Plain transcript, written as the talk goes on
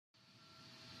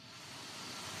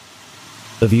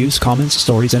The views, comments,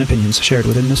 stories, and opinions shared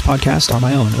within this podcast are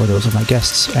my own or those of my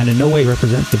guests, and in no way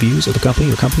represent the views of the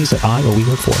company or companies that I or we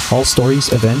work for. All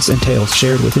stories, events, and tales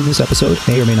shared within this episode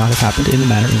may or may not have happened in the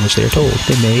manner in which they are told.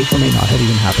 They may or may not have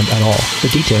even happened at all.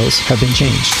 The details have been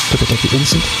changed to protect the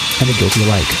innocent and the guilty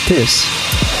alike. This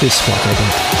is Squawk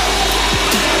Ident.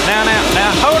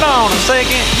 Now, hold on a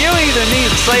second. You either need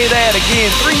to say that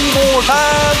again 3 more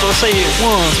times or say it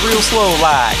once real slow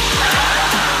like.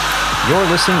 You're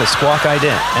listening to Squawk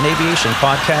Ident, an aviation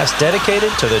podcast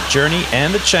dedicated to the journey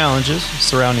and the challenges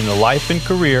surrounding the life and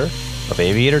career of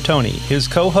Aviator Tony, his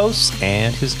co-hosts,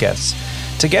 and his guests.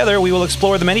 Together, we will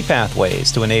explore the many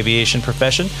pathways to an aviation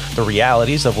profession, the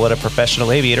realities of what a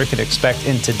professional aviator can expect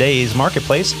in today's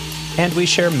marketplace, and we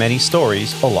share many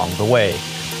stories along the way.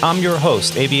 I'm your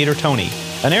host, Aviator Tony,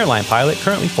 an airline pilot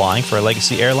currently flying for a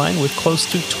legacy airline with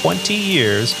close to 20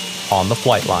 years on the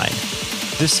flight line.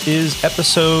 This is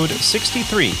episode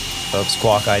 63 of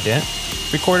Squawk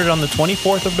Ident, recorded on the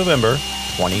 24th of November,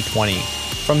 2020,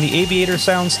 from the Aviator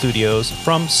Sound Studios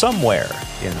from somewhere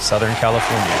in Southern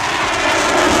California.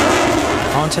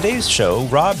 On today's show,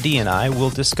 Rob D and I will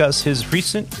discuss his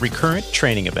recent recurrent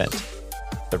training event,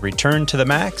 the return to the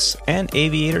MAX, and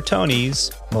Aviator Tony's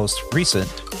most recent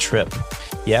trip.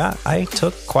 Yeah, I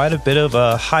took quite a bit of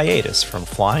a hiatus from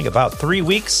flying, about 3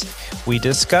 weeks. We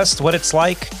discussed what it's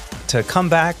like to come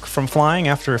back from flying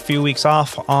after a few weeks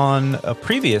off on a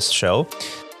previous show,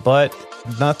 but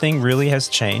nothing really has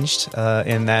changed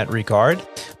in that regard.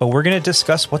 But we're going to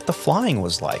discuss what the flying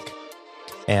was like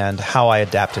and how I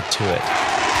adapted to it.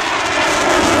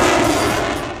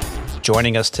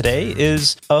 Joining us today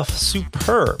is a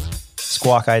superb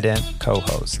Squawk Ident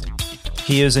co-host.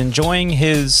 He is enjoying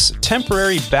his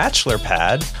temporary bachelor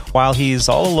pad while he's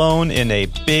all alone in a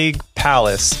big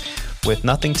palace with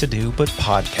nothing to do but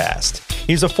podcast.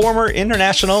 He's a former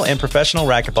international and professional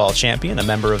racquetball champion, a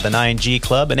member of the 9G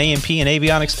Club, an AMP and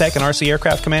avionics tech and RC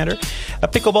aircraft commander, a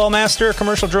pickleball master, a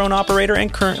commercial drone operator,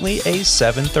 and currently a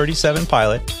 737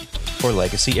 pilot for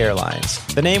Legacy Airlines.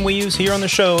 The name we use here on the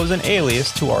show is an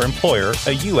alias to our employer,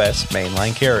 a U.S.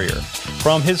 mainline carrier.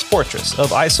 From his fortress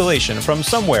of isolation from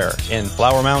somewhere in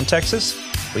Flower Mound, Texas,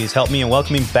 please help me in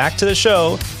welcoming back to the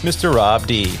show, Mr. Rob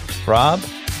D. Rob,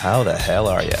 how the hell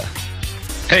are you?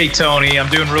 Hey, Tony, I'm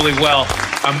doing really well.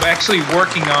 I'm actually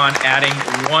working on adding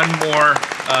one more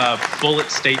bullet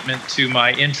statement to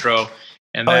my intro,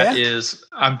 and that is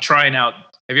I'm trying out.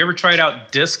 Have you ever tried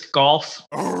out disc golf?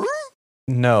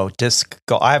 No, disc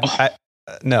golf.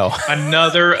 No.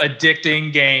 Another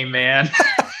addicting game, man.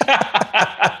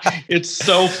 It's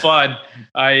so fun.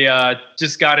 I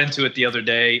just got into it the other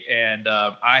day, and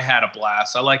I had a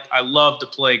blast. I love to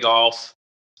play golf.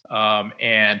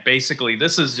 And basically,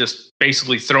 this is just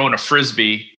throwing a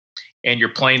frisbee, and you're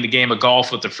playing the game of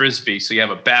golf with the frisbee. So you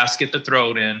have a basket to throw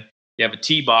it in, you have a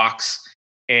tee box,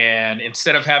 and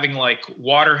instead of having like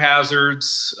water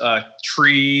hazards,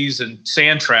 trees, and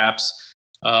sand traps,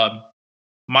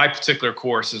 my particular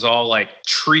course is all like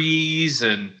trees,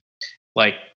 and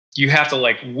like you have to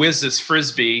like whiz this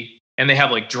frisbee, and they have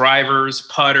like drivers,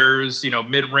 putters,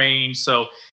 mid-range. So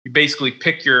you basically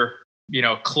pick your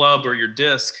club or your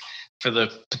disc for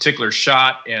the particular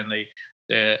shot, and they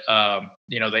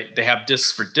have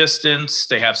discs for distance.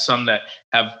 They have some that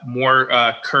have more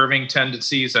curving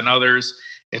tendencies than others.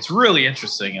 It's really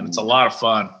interesting, and it's a lot of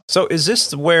fun. So is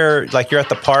this where like you're at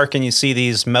the park and you see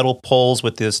these metal poles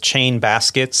with these chain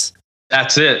baskets?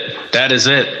 That's it. That is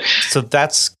it. So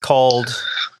that's called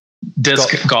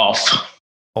disc golf.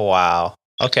 Oh, wow.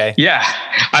 Okay. Yeah,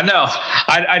 I know.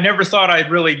 I never thought I'd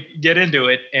really get into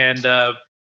it. And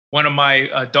one of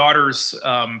my daughter's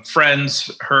friends,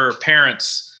 her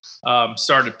parents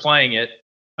started playing it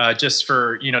just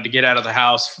for, to get out of the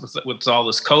house with all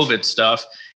this COVID stuff.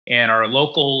 And our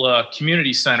local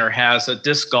community center has a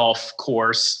disc golf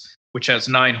course, which has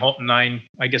 9,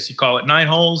 I guess you call it 9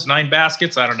 holes, 9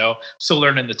 baskets. I don't know. Still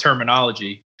learning the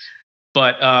terminology.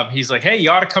 But he's like, hey, you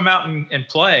ought to come out and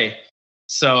play.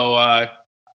 So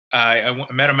I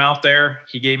met him out there.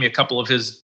 He gave me a couple of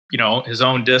his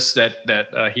own discs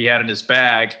that he had in his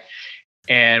bag,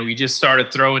 and we just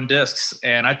started throwing discs.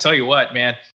 And I tell you what,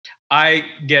 man, I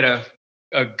get a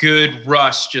good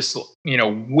rush just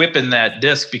whipping that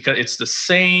disc, because it's the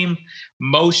same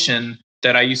motion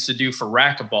that I used to do for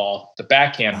racquetball, the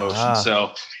backhand motion.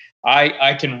 So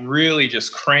I can really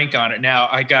just crank on it. Now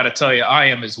I got to tell you, I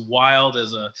am as wild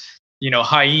as a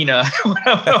hyena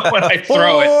when I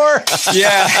throw it.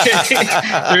 Yeah.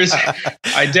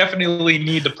 I definitely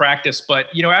need to practice, but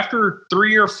after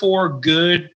 3 or 4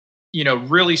 good,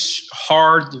 really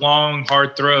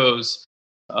hard throws,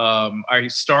 I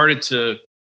started to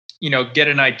get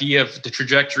an idea of the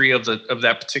trajectory of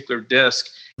that particular disc,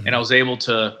 and I was able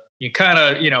to kind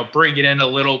of bring it in a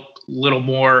little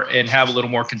more and have a little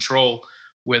more control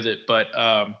with it. But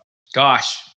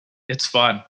gosh, it's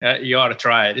fun. You ought to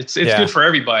try it. It's good for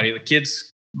everybody. The kids,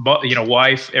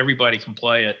 wife, everybody can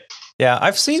play it. Yeah,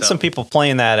 I've seen some people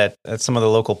playing that at some of the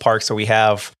local parks where we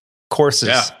have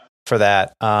courses for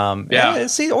that.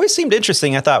 It always seemed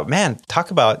interesting. I thought, man,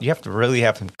 talk about, you have to really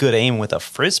have some good aim with a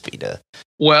Frisbee to.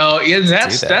 Well,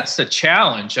 that's the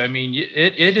challenge. I mean,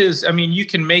 it is. I mean, you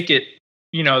can make it.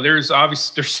 There's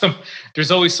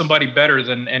always somebody better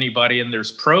than anybody, and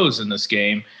there's pros in this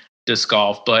game, disc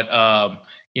golf. But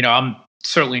I'm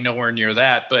certainly nowhere near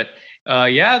that. But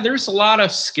there's a lot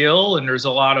of skill and there's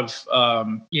a lot of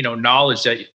knowledge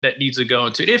that needs to go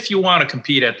into it if you want to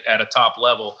compete at a top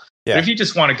level. Yeah. But if you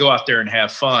just want to go out there and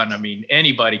have fun, I mean,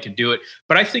 anybody can do it.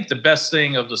 But I think the best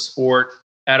thing of the sport,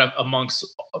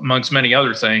 amongst many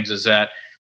other things, is that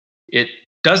it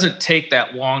doesn't take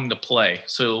that long to play.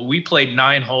 So we played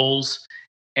 9 holes,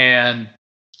 and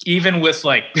even with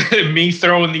like me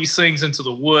throwing these things into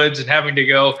the woods and having to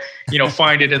go,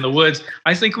 find it in the woods,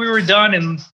 I think we were done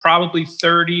in probably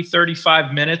 30,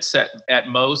 35 minutes at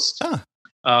most.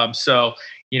 Huh. So,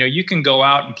 you can go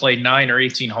out and play 9 or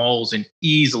 18 holes in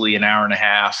easily an hour and a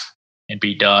half and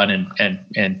be done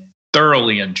and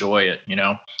thoroughly enjoy it,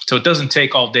 So it doesn't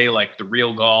take all day like the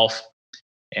real golf.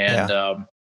 And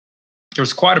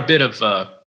there's quite a bit of,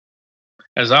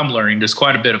 as I'm learning, there's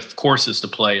quite a bit of courses to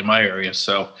play in my area.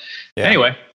 So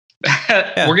anyway,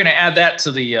 we're going to add that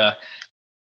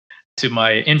to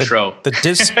my intro. The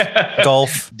disc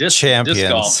golf champions. Disc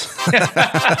golf.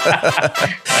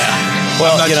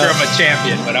 Well, I'm not sure I'm a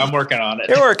champion, but I'm working on it.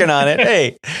 You're working on it.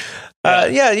 Hey,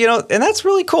 and that's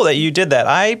really cool that you did that.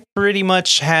 I pretty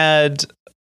much had,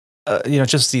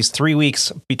 just these 3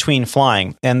 weeks between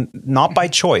flying, and not by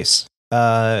choice.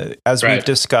 As we've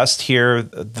discussed here,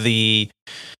 the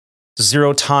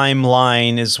zero time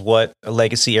line is what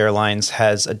Legacy Airlines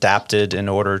has adapted in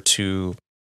order to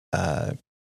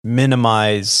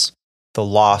minimize the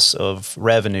loss of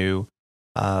revenue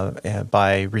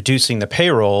by reducing the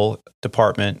payroll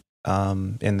department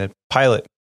in the pilot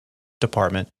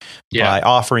department by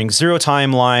offering zero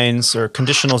time lines or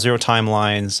conditional zero time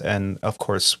lines. And of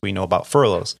course, we know about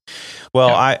furloughs.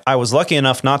 Well, I was lucky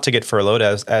enough not to get furloughed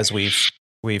as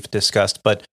we've discussed,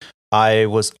 but I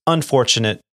was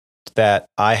unfortunate that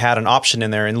I had an option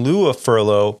in there in lieu of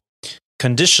furlough,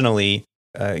 conditionally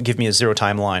give me a zero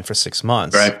time line for 6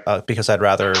 months, because I'd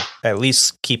rather at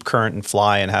least keep current and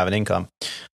fly and have an income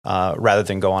rather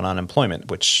than go on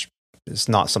unemployment, which is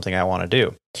not something I want to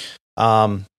do.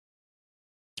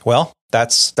 Well,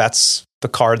 that's the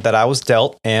card that I was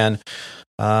dealt, and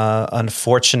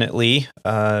unfortunately,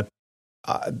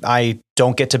 I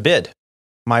don't get to bid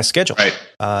my schedule.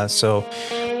 So,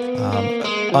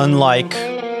 unlike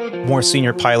more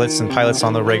senior pilots and pilots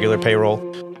on the regular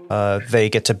payroll, they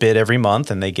get to bid every month,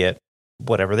 and they get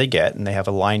whatever they get, and they have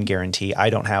a line guarantee.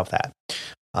 I don't have that.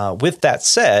 With that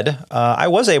said, I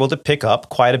was able to pick up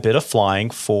quite a bit of flying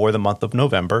for the month of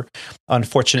November.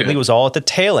 Unfortunately, it was all at the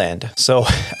tail end. So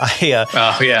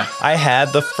I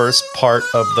had the first part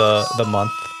of the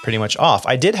month pretty much off.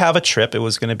 I did have a trip. It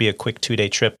was going to be a quick 2-day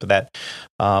trip that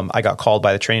I got called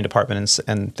by the training department,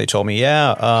 and they told me,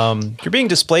 you're being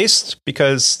displaced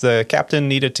because the captain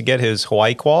needed to get his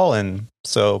Hawaii qual, and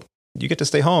so you get to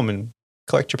stay home and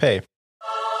collect your pay.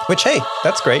 Which, hey,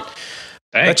 that's great.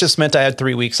 Thanks. That just meant I had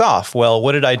 3 weeks off. Well,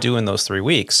 what did I do in those 3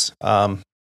 weeks?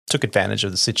 Took advantage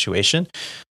of the situation.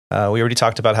 We already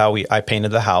talked about how I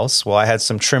painted the house. Well, I had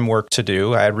some trim work to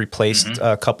do. I had replaced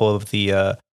a couple of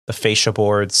the fascia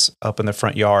boards up in the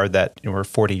front yard that were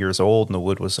 40 years old, and the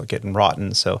wood was getting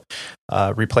rotten. So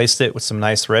replaced it with some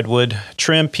nice redwood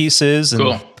trim pieces. And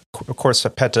of course,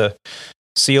 I had to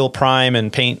seal, prime,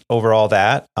 and paint over all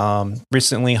that.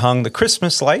 Recently hung the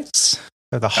Christmas lights.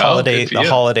 The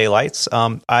holiday lights.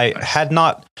 I had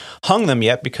not hung them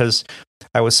yet because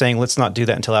I was saying, let's not do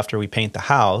that until after we paint the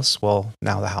house. Well,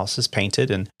 now the house is painted,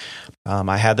 and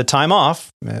I had the time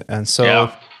off. And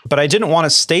so, but I didn't want to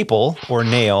staple or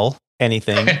nail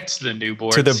anything it's the new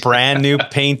boards. To the brand new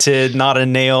painted, not a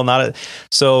nail,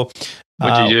 so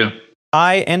what'd you do?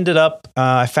 I ended up,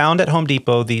 I found at Home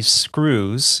Depot these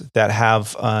screws that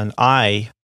have an eye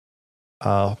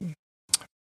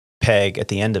peg at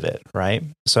the end of it, right?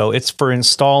 So it's for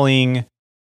installing,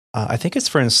 I think it's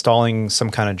for installing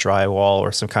some kind of drywall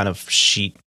or some kind of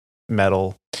sheet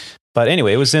metal. But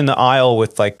anyway, it was in the aisle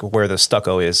with like where the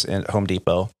stucco is in Home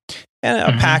Depot. And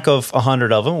a pack of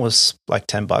 100 of them was like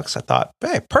 $10. I thought,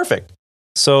 hey, perfect.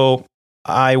 So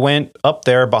I went up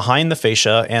there behind the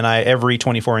fascia, and every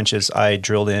 24 inches, I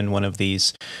drilled in one of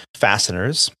these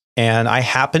fasteners. And I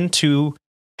happened to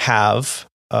have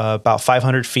about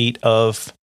 500 feet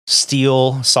of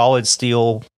solid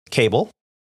steel cable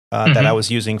that I was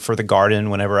using for the garden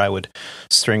whenever I would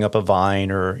string up a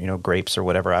vine or, grapes or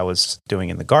whatever I was doing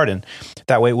in the garden.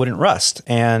 That way it wouldn't rust.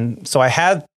 And so I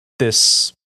had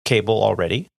this cable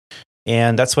already,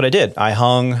 and that's what I did. I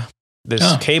hung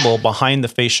this cable behind the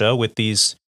fascia with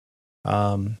these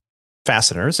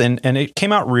fasteners, and it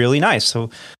came out really nice. So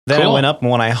then I went up, and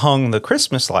when I hung the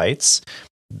Christmas lights,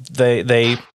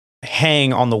 they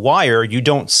hang on the wire. You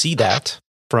don't see that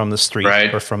from the street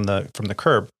or from the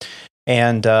curb.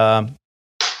 And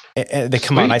they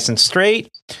come out nice and straight.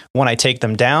 When I take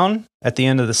them down at the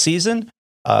end of the season,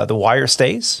 the wire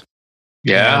stays.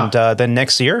 Yeah. And then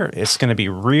next year, it's going to be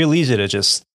real easy to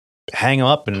just hang them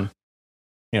up in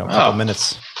a couple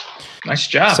minutes. Nice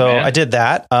job. So man. I did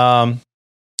that.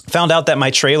 Found out that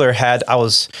my trailer I have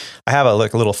a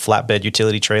little flatbed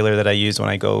utility trailer that I use when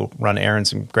I go run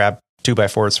errands and grab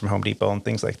 2x4s from Home Depot and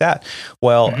things like that.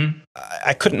 Well,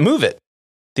 I couldn't move it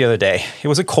the other day. It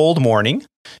was a cold morning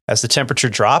as the temperature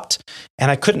dropped,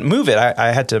 and I couldn't move it.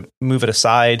 I had to move it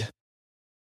aside,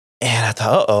 and I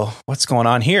thought, what's going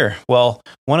on here? Well,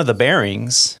 one of the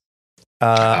bearings,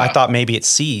 I thought maybe it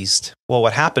seized. Well,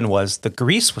 what happened was the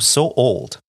grease was so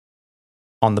old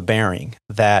on the bearing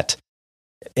that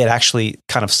it actually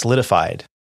kind of solidified.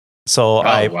 So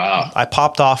I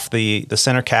popped off the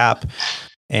center cap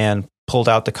and pulled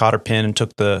out the cotter pin and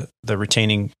took the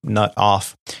retaining nut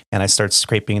off, and I started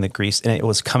scraping the grease, and it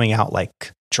was coming out like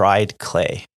dried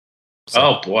clay. So,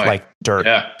 oh boy. Like dirt.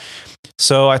 Yeah.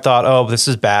 So I thought, this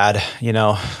is bad,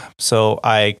 So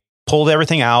I pulled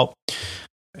everything out,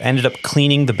 ended up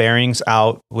cleaning the bearings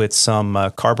out with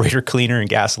some carburetor cleaner and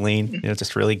gasoline,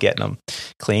 just really getting them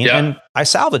clean. Yeah. And I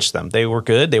salvaged them. They were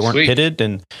good. They weren't pitted,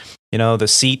 and the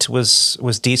seat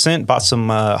was decent. Bought some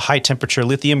high temperature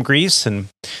lithium grease, and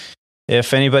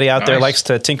if anybody out there likes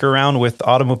to tinker around with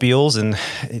automobiles, and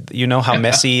how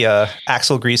messy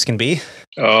axle grease can be,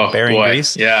 bearing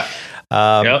grease. Yeah.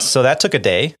 So that took a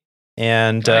day,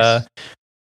 and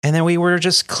then we were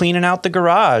just cleaning out the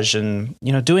garage and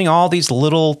doing all these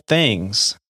little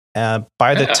things.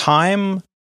 By the time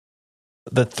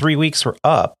the 3 weeks were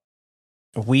up,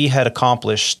 we had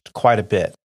accomplished quite a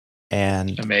bit.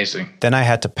 And amazing. Then I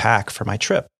had to pack for my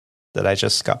trip that I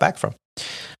just got back from.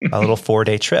 A little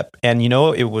 4-day trip. And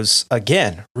it was,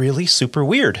 again, really super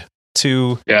weird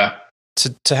to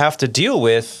have to deal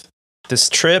with this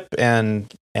trip and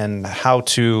how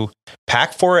to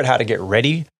pack for it, how to get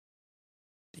ready,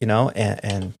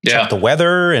 and check the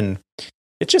weather. And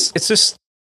it's just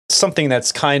something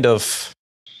that's kind of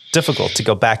difficult to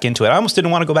go back into it. I almost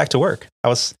didn't want to go back to work. I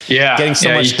was getting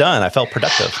so much done. I felt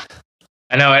productive.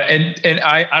 I know. And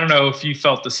I don't know if you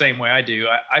felt the same way I do.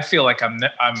 I feel like I'm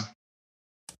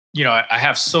I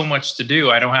have so much to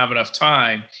do. I don't have enough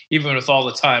time, even with all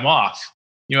the time off.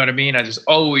 You know what I mean? There's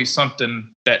always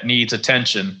something that needs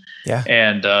attention. Yeah.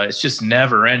 And it's just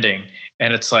never ending.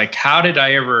 And it's like, how did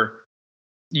I ever,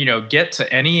 get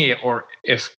to any, or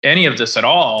if any of this at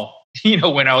all,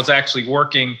 when I was actually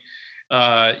working,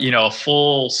 a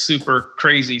full, super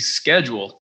crazy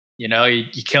schedule. You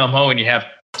come home and you have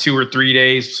 2 or 3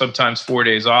 days, sometimes 4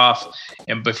 days off.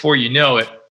 And before you know it,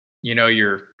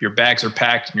 your bags are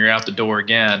packed and you're out the door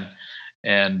again,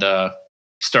 and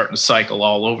starting to cycle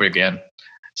all over again.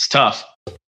 It's tough.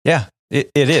 Yeah, it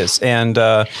is. And,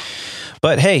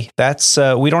 but hey, that's,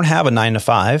 we don't have a 9 to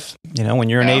 5, when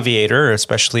you're an aviator,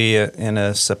 especially in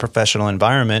a professional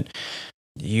environment,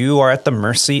 you are at the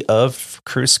mercy of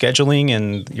crew scheduling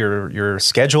and your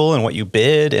schedule and what you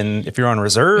bid. And if you're on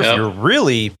reserve, you're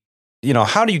really,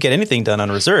 how do you get anything done on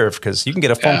reserve? Because you can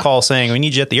get a phone call saying, we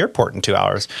need you at the airport in 2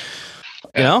 hours.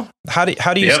 How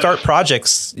do you start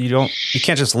projects? You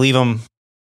can't just leave them,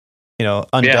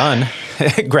 undone,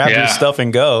 grab your stuff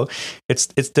and go. It's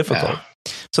difficult.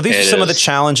 So these are some of the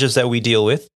challenges that we deal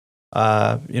with,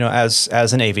 as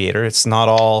an aviator. It's not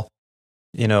all,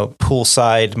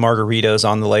 poolside margaritas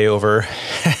on the layover.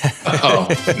 Oh,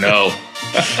 no.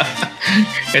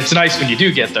 It's nice when you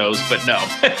do get those, but no,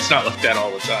 it's not like that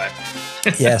all the time.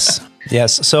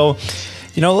 Yes. So,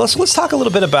 let's talk a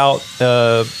little bit about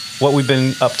what we've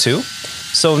been up to.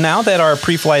 So now that our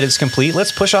pre-flight is complete,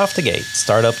 let's push off the gate,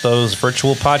 start up those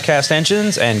virtual podcast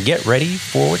engines, and get ready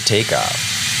for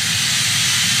takeoff.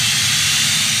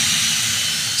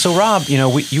 So Rob,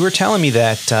 you were telling me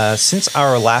that since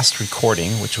our last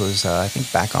recording, which was, I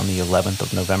think, back on the 11th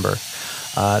of November,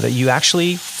 that you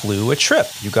actually flew a trip.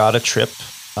 You got a trip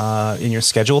in your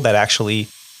schedule that actually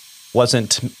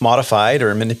wasn't modified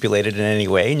or manipulated in any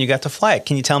way, and you got to fly it.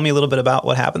 Can you tell me a little bit about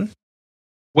what happened?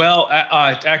 Well,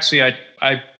 actually,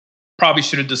 I probably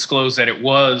should have disclosed that it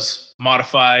was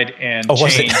modified and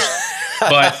changed,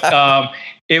 but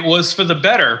it was for the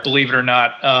better, believe it or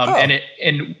not. And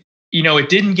it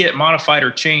didn't get modified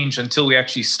or changed until we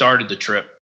actually started the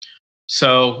trip.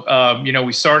 So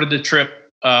we started the trip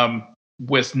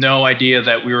with no idea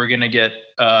that we were going to get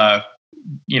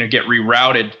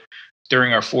rerouted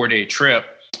during our 4-day trip.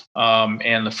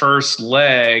 And the first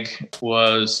leg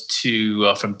was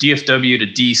from DFW to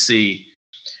DC.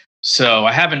 So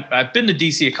I've been to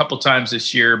DC a couple times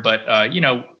this year, but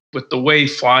with the way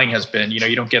flying has been,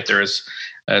 you don't get there as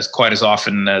quite as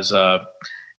often as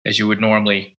you would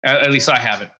normally. At least I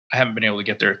haven't been able to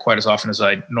get there quite as often as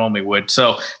I normally would.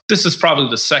 So this is probably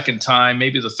the second time,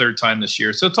 maybe the third time this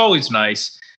year. So it's always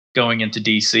nice going into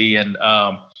DC. And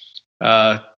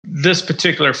this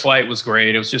particular flight was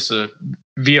great. It was just a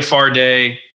VFR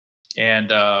day,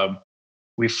 and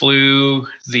we flew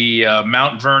the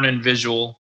Mount Vernon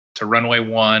visual to runway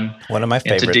 1. One of my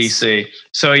favorites. Into DC.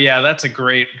 So yeah, that's a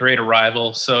great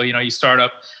arrival. So, you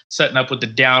start setting up with the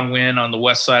downwind on the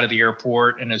west side of the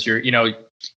airport. And as you're,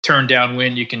 turn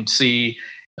downwind, you can see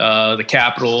the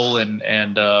Capitol and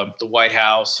the White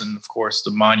House, and of course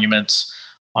the monuments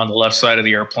on the left side of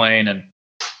the airplane. And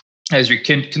as you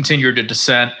continue to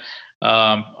descend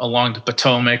along the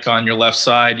Potomac on your left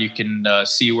side, you can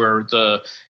see where the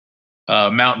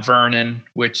Mount Vernon,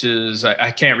 which is,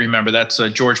 I can't remember, that's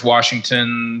George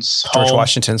Washington's home. George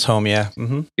Washington's home, yeah.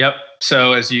 Mm-hmm. Yep.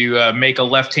 So as you make a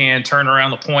left hand turn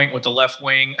around the point with the left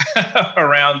wing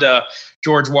around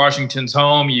George Washington's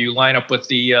home, you line up with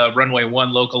the runway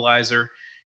 1 localizer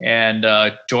and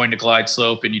join the glide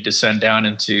slope, and you descend down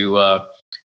into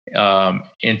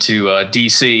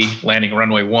DC, landing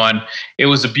runway 1. It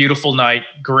was a beautiful night.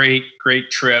 Great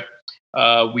trip.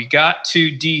 We got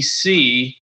to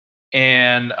DC,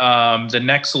 and the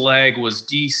next leg was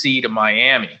DC to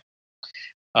Miami.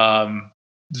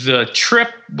 The trip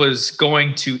was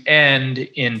going to end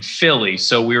in Philly.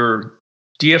 So we were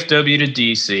DFW to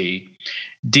DC,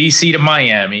 DC to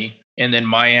Miami, and then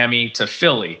Miami to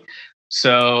Philly.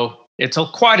 So it's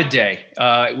quite a day.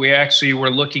 We actually were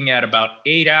looking at about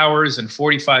 8 hours and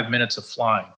 45 minutes of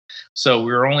flying. So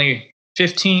we were only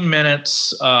 15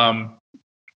 minutes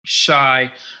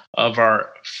shy of our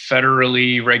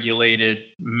federally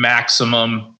regulated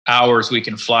maximum hours we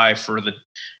can fly for the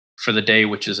day,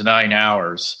 which is 9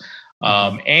 hours.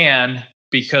 And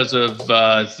because of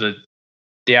the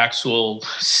actual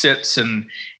sits and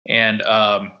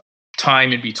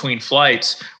time in between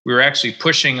flights, we were actually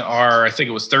pushing our, I think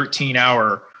it was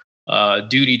 13-hour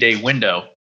duty day window.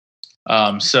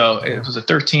 So it was a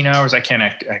 13 hours. I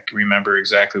can't remember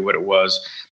exactly what it was.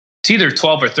 It's either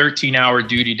 12 or 13-hour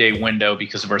duty day window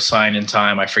because of our sign-in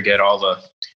time. I forget all the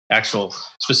actual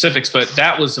specifics, but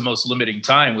that was the most limiting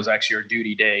time, was actually our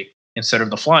duty day instead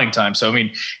of the flying time. So, I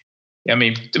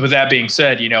mean, with that being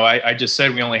said, I just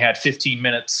said we only had 15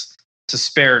 minutes to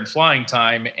spare in flying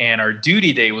time, and our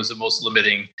duty day was the most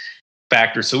limiting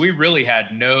factor. So we really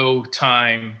had no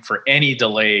time for any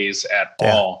delays at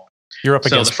all. You're up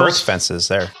against both fences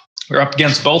there. We're up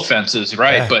against both fences,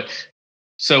 right? Yeah. But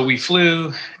so we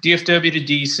flew DFW to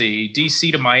DC,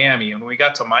 DC to Miami. And when we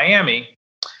got to Miami,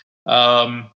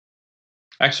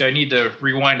 actually, I need to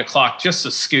rewind the clock just a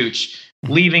scooch.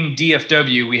 Leaving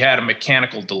DFW, we had a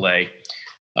mechanical delay.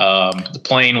 The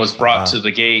plane was brought to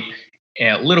the gate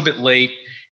a little bit late,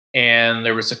 and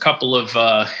there was a couple of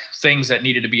things that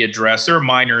needed to be addressed. They were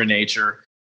minor in nature,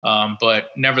 but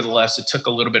nevertheless, it took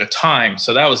a little bit of time.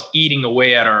 So that was eating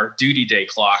away at our duty day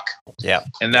clock. Yeah,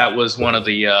 and that was one of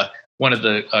the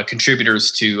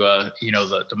contributors to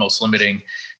the most limiting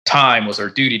time was our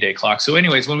duty day clock. So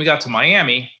anyways, when we got to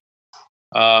Miami,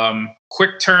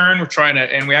 quick turn,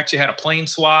 and we actually had a plane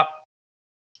swap.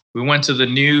 We went to the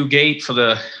new gate for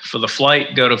the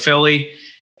flight, go to Philly,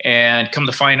 and come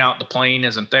to find out the plane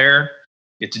isn't there.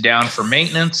 It's down for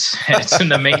maintenance, and it's in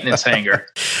the maintenance hangar.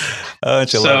 Oh,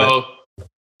 love it.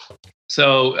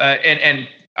 So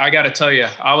I got to tell you,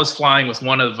 I was flying with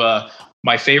one of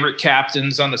my favorite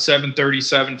captains on the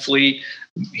 737 fleet.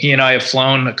 He and I have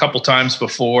flown a couple times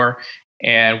before,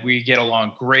 and we get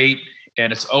along great.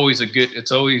 And we always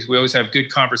have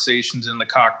good conversations in the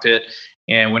cockpit.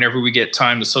 And whenever we get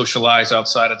time to socialize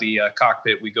outside of the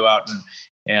cockpit, we go out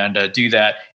and do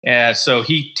that. And so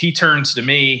he turns to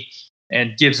me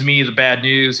and gives me the bad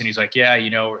news. And he's like, yeah,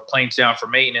 our plane's down for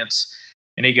maintenance.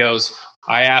 And he goes,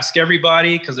 I ask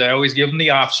everybody, because I always give them the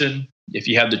option, if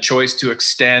you have the choice to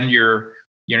extend your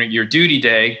duty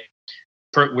day,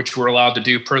 which we're allowed to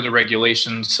do per the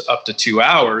regulations up to 2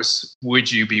 hours.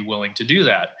 Would you be willing to do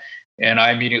that? And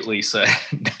I immediately said,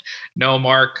 no,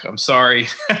 Mark, I'm sorry.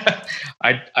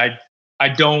 I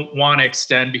don't want to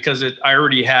extend because I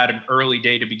already had an early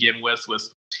day to begin with,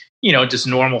 just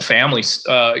normal family,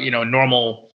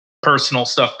 normal personal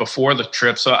stuff before the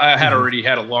trip. So I had already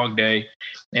had a long day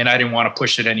and I didn't want to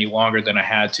push it any longer than I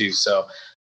had to. So,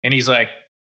 and he's like,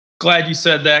 glad you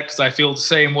said that because I feel the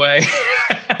same way.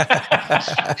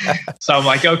 So I'm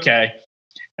like, okay.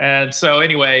 And so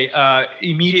anyway,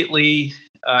 immediately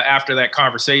after that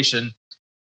conversation,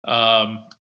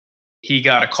 he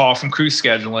got a call from crew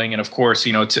scheduling. And of course,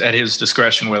 it's at his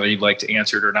discretion whether he'd like to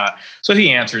answer it or not. So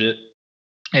he answered it.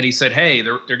 And he said, hey,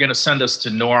 they're going to send us to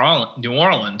New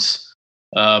Orleans.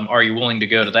 Are you willing to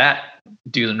go to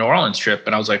do the New Orleans trip?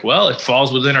 And I was like, well, it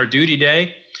falls within our duty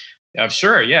day.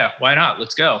 Sure. Yeah. Why not?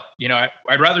 Let's go.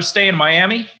 I'd rather stay in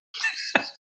Miami.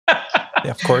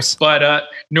 Yeah, of course. But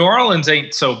New Orleans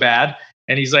ain't so bad.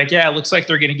 And he's like, yeah, it looks like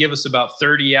they're going to give us about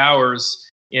 30 hours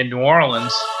in New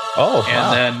Orleans. Oh,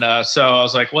 and then, so I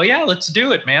was like, well, yeah, let's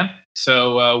do it, man.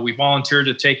 So we volunteered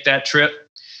to take that trip.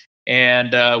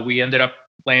 And we ended up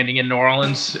landing in New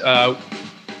Orleans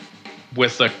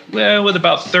with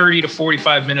about 30 to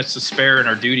 45 minutes to spare in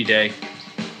our duty day.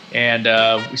 And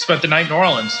we spent the night in New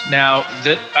Orleans. Now,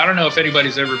 I don't know if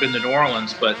anybody's ever been to New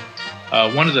Orleans, but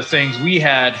one of the things we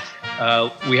had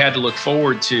to look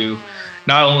forward to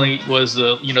not only was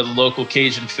the local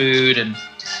Cajun food and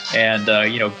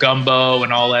gumbo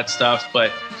and all that stuff,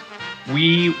 but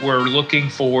we were looking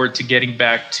forward to getting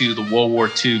back to the World War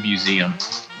II Museum,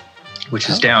 which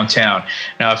is downtown.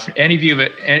 Now, if any of you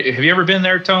have you ever been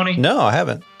there, Tony? No, I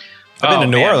haven't. I've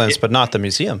been to New Orleans, but not the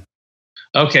museum.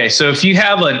 Okay, so if you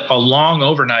have a long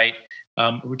overnight,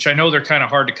 which I know they're kind of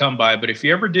hard to come by, but if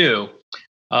you ever do,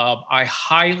 I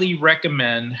highly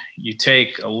recommend you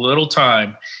take a little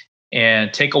time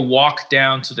and take a walk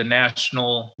down to the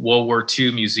National World War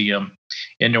II Museum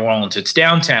in New Orleans. It's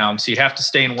downtown, so you have to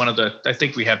stay in I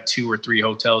think we have 2 or 3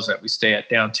 hotels that we stay at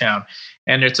downtown.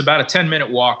 And it's about a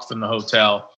 10-minute walk from the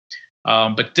hotel.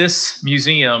 But this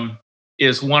museum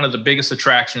is one of the biggest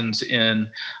attractions in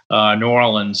New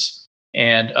Orleans.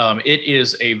 And it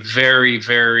is a very,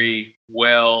 very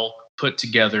well put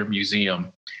together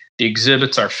museum. The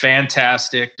exhibits are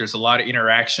fantastic. There's a lot of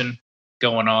interaction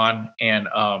going on. And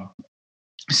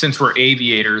since we're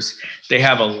aviators, they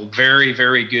have a very,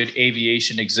 very good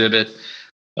aviation exhibit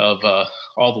of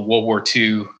all the World War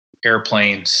II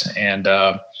airplanes. And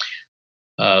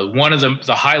one of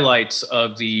the highlights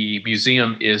of the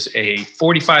museum is a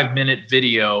 45-minute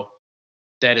video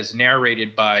that is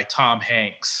narrated by Tom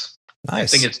Hanks. Nice. I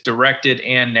think it's directed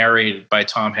and narrated by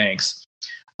Tom Hanks.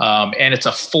 And it's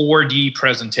a 4D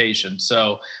presentation.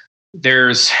 So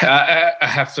I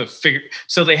have to figure.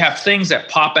 So they have things that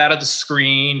pop out of the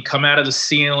screen, come out of the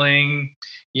ceiling,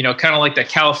 kind of like the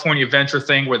California Adventure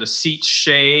thing where the seats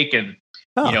shake and,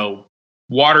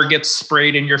 water gets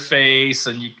sprayed in your face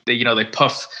and they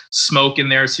puff smoke in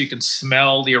there so you can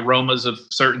smell the aromas of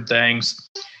certain things.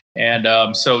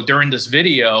 And so during this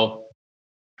video,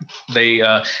 they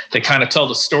kind of tell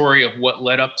the story of what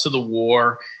led up to the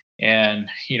war and,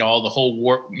 all the whole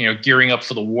war, gearing up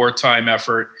for the wartime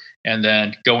effort and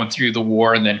then going through the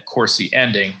war and then of course the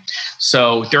ending.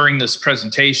 So during this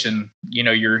presentation,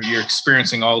 you're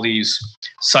experiencing all these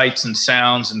sights and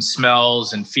sounds and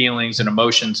smells and feelings and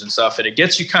emotions and stuff. And it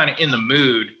gets you kind of in the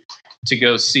mood to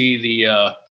go see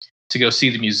the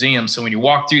museum. So when you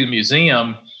walk through the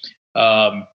museum,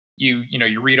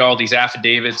 you read all these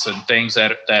affidavits and things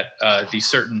that these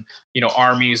certain,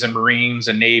 armies and Marines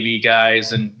and Navy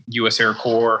guys and U.S. Air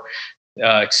Corps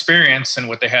experience and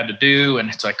what they had to do. And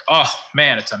it's like, oh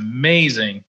man, it's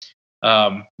amazing.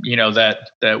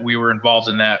 That we were involved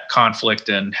in that conflict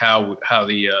and how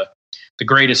the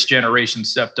greatest generation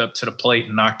stepped up to the plate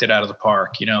and knocked it out of the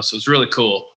park, so it's really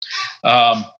cool.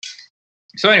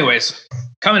 So anyways,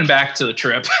 coming back to the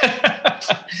trip,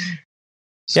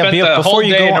 spent the whole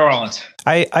day in New Orleans.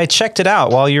 I checked it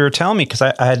out while you were telling me because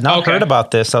I had not heard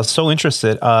about this. I was so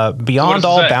interested. Beyond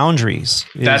All Boundaries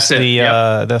is the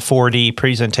 4D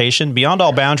presentation. Beyond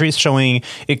All Boundaries, showing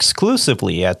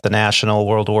exclusively at the National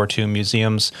World War II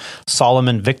Museum's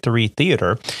Solomon Victory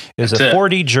Theater, is a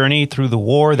 4D journey through the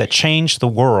war that changed the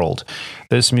world.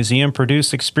 This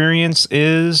museum-produced experience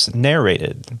is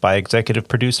narrated by executive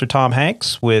producer Tom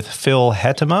Hanks, with Phil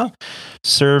Hetema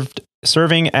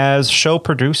serving as show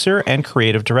producer and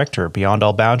creative director. Beyond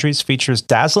All Boundaries features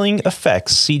dazzling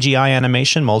effects, CGI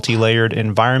animation, multi-layered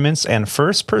environments, and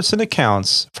first-person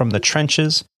accounts from the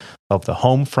trenches of the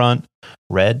home front,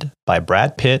 read by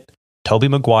Brad Pitt Tobey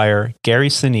Maguire, Gary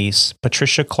Sinise,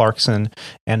 Patricia Clarkson,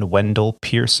 and Wendell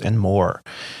Pierce, and more.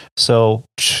 So,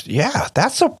 yeah,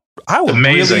 I would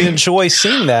amazing. Really enjoy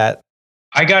seeing that.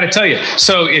 I got to tell you,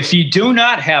 so if you do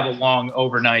not have a long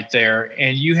overnight there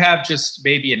and you have just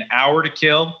maybe an hour to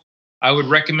kill, I would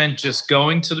recommend just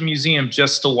going to the museum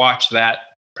just to watch that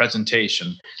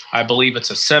presentation. I believe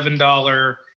it's a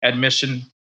 $7 admission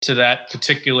to that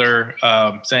particular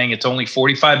thing. It's only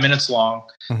 45 minutes long,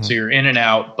 so you're in and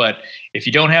out. But if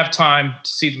you don't have time to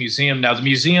see the museum, now the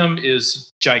museum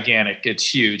is gigantic.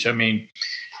 It's huge. I mean,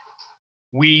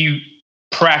 we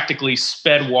practically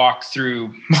sped walk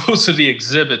through most of the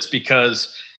exhibits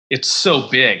because it's so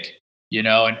big, you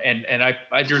know. And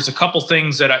I there's a couple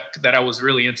things that I was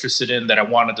really interested in that I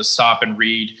wanted to stop and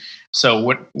read.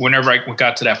 So whenever I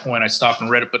got to that point, I stopped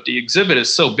and read it. But the exhibit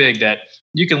is so big that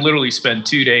you can literally spend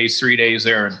 2 days, 3 days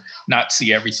there and not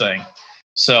see everything.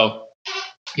 So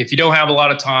if you don't have a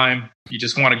lot of time, you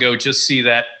just want to go just see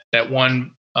that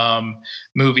one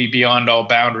movie, Beyond All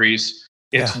Boundaries.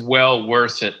 It's well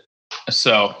worth it.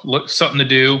 So look, something to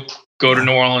do. Go to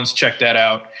New Orleans, check that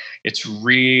out. It's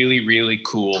really, really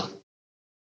cool.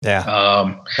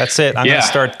 Yeah, that's it. I'm going to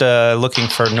start looking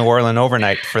for New Orleans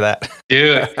overnight for that.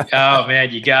 Do it. Oh, man,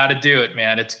 you got to do it,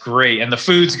 man. It's great. And the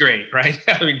food's great, right?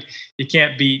 I mean, you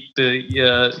can't beat the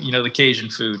the Cajun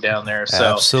food down there. So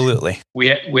absolutely. We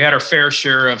had our fair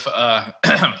share of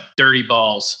dirty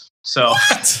balls. So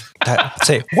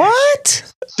say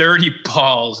what? Dirty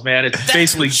balls, man. It's That's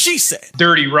basically what she said.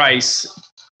 Dirty rice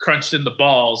crunched in the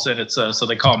balls, and it's so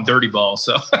they call them dirty balls.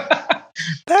 So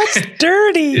that's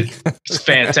dirty. It's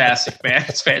fantastic, man.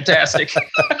 It's fantastic.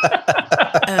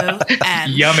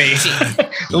 Yummy.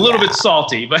 A little bit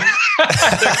salty, but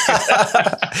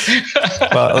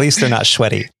well, at least they're not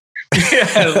sweaty. Yeah,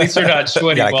 at least they're not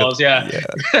sweaty balls. Yeah,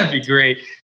 that'd be great.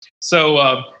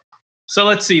 So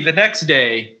let's see. The next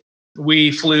day,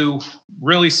 we flew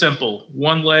really simple.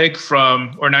 One leg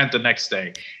or not the next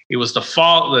day. It was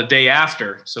the day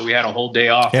after. So we had a whole day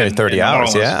off. Yeah, 30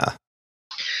 hours. Yeah.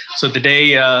 So the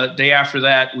day after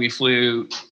that, we flew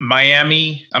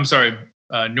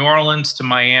New Orleans to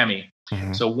Miami.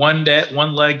 Mm-hmm. So one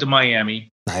leg to Miami.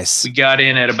 Nice. We got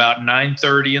in at about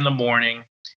 9:30 in the morning,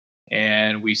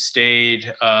 and we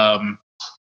stayed.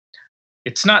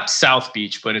 It's not South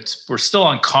Beach, but we're still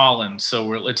on Collins,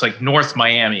 so it's like North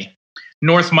Miami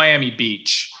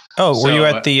Beach. Oh, were you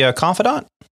at the Confidant?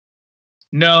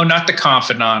 No, not the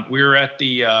Confidant. We were at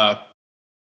the.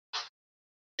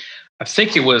 I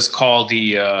think it was called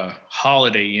the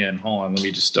Holiday Inn. Hold on, let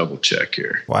me just double check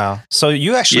here. Wow. So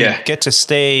you actually get to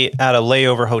stay at a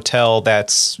layover hotel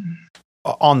that's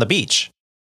on the beach.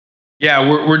 Yeah,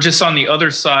 we're just on the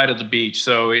other side of the beach.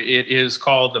 So it is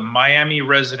called the Miami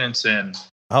Residence Inn.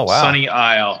 Oh, wow. Sunny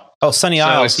Isle. Oh, Sunny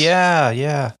Isles.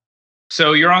 Yeah.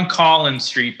 So you're on Collins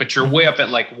Street, but you're way up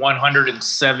at like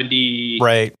 170.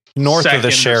 Right. North of the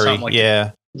Sherry.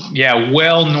 Yeah,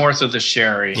 well north of the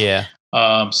Sherry. Yeah.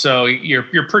 So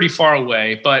you're pretty far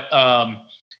away, but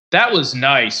that was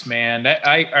nice, man.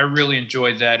 I really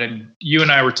enjoyed that. And you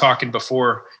and I were talking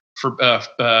before for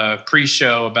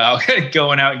pre-show about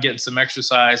going out and getting some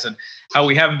exercise, and how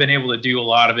we haven't been able to do a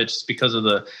lot of it just because of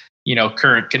the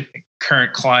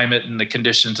current climate and the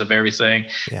conditions of everything.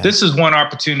 Yeah. This is one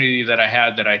opportunity that I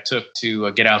had that I took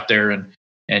to get out there and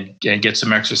get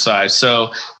some exercise.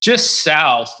 So just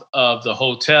south of the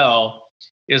hotel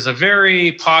is a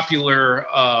very popular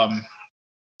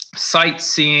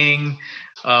sightseeing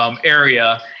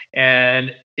area,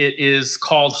 and it is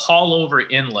called Haulover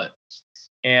Inlet.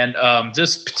 And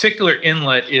this particular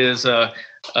inlet is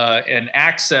an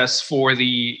access for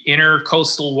the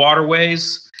intercoastal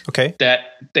waterways. Okay. That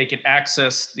they can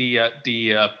access the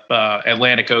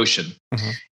Atlantic Ocean. Mm-hmm.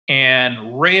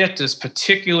 And right at this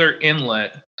particular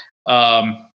inlet,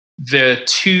 the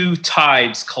two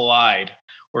tides collide.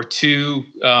 Or two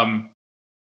tides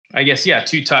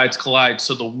collide.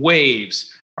 So the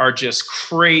waves are just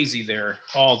crazy there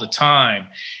all the time.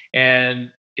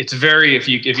 And it's if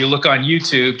you look on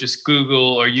YouTube, just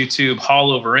Google or YouTube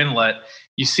Haulover Inlet,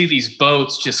 you see these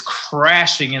boats just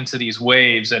crashing into these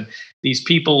waves. And these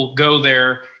people go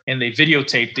there and they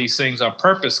videotape these things on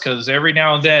purpose, because every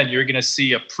now and then you're going to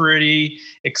see a pretty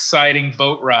exciting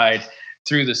boat ride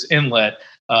through this inlet.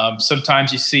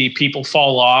 Sometimes you see people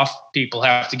fall off, people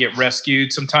have to get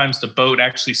rescued. Sometimes the boat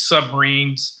actually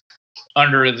submarines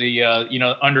under the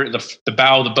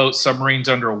bow of the boat, submarines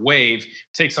under a wave,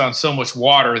 takes on so much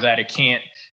water that it can't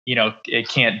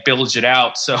bilge it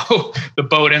out. So the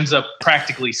boat ends up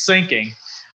practically sinking.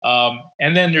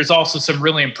 And then there's also some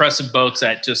really impressive boats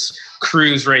that just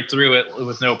cruise right through it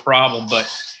with no problem. But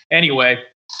anyway,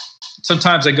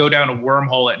 sometimes I go down a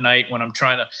wormhole at night when I'm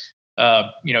trying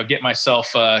to get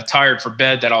myself tired for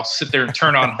bed, that I'll sit there and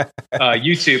turn on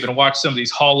YouTube and watch some of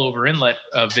these haul over inlet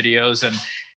videos.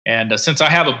 And since I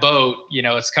have a boat,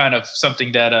 it's kind of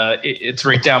something that it's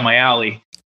right down my alley.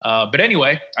 But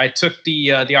anyway, I took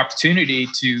the opportunity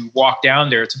to walk down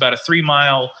there. It's about a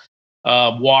 3-mile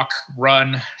walk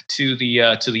run to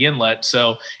the inlet.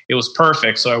 So it was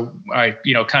perfect. So I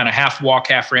kind of half walk,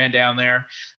 half ran down there,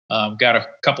 got a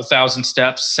couple thousand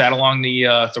steps, sat along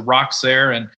the rocks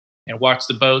there and watched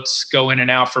the boats go in and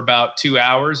out for about 2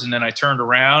 hours. And then I turned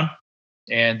around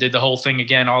and did the whole thing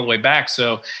again all the way back.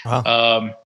 So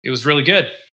Wow. It was really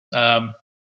good. Had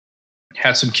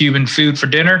some Cuban food for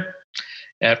dinner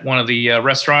at one of the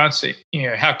restaurants.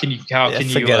 How can you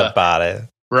forget about it?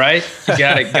 Right? You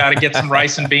gotta get some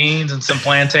rice and beans and some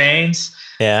plantains.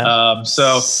 Yeah.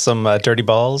 So some dirty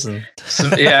balls and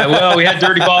well, we had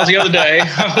dirty balls the other day.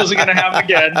 I wasn't gonna have them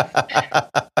again.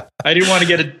 I didn't want to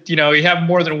get it. You have them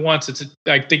more than once.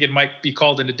 I think it might be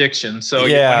called an addiction. So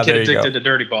you might get addicted to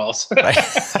dirty balls.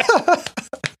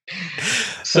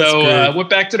 So went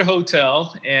back to the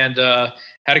hotel and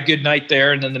had a good night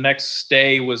there. And then the next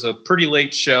day was a pretty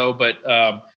late show, but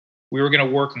we were going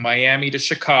to work Miami to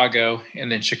Chicago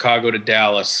and then Chicago to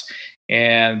Dallas.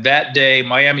 And that day,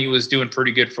 Miami was doing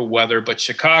pretty good for weather, but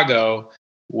Chicago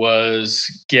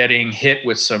was getting hit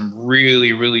with some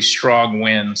really, really strong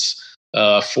winds,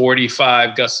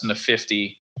 45 gusts into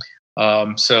 50.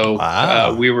 So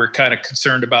Wow. We were kind of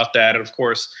concerned about that. And of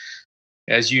course,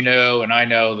 as you know, and I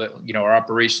know that, our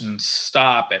operations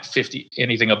stop at 50,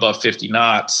 anything above 50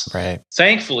 knots. Right.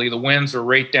 Thankfully, the winds were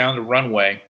right down the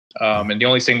runway. And the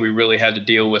only thing we really had to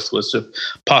deal with was the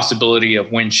possibility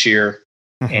of wind shear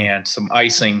and some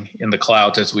icing in the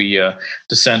clouds as we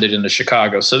descended into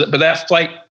Chicago. But that flight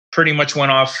pretty much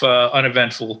went off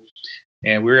uneventful.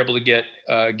 And we were able to get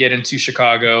into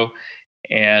Chicago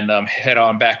and head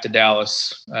on back to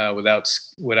Dallas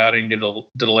without any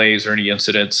delays or any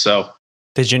incidents. So,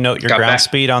 did you note your ground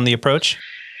speed on the approach?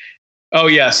 Oh,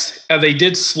 yes. They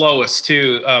did slow us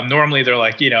too. Normally they're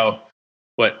like,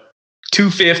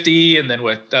 250 and then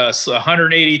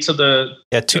 180 to the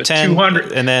 210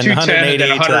 200 and then 210 180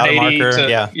 and then to the outer marker.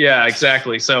 Yeah,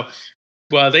 exactly. So,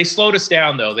 well, they slowed us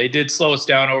down though. They did slow us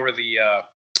down over the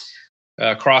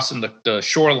crossing the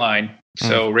shoreline.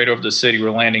 So right over the city,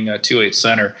 we're landing 28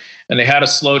 Center, and they had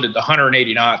us slowed at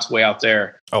 180 knots way out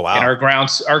there. Oh wow! And our ground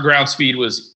speed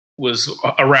was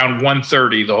around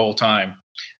 130 the whole time.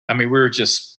 I mean, we were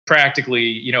just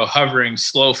practically, hovering,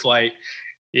 slow flight.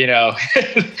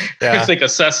 I think a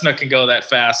Cessna can go that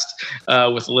fast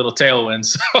with a little tailwind.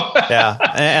 So yeah,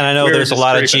 and I know there's a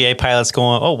lot of GA pilots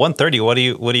going, "Oh, 130. What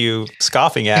are you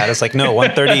scoffing at?" It's like, no,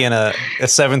 130 in a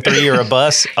 737 or a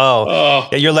bus. Oh,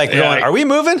 yeah, you're like going, "Are we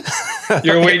moving?"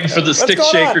 You're waiting for the stick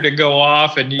shaker to go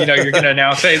off, and you're going to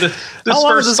announce, "Hey, this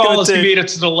first stall is going to be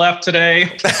to the left today."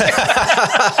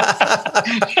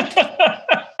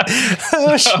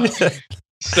 Oh, shit.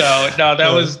 So no,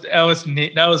 that was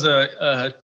neat. That was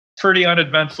a pretty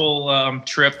uneventful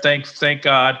trip. Thank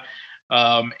God.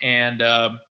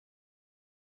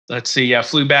 Let's see. I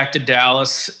flew back to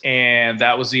Dallas, and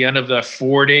that was the end of the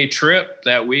 4-day trip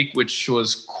that week, which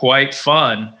was quite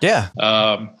fun. Yeah.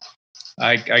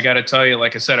 I got to tell you,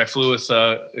 like I said, I flew with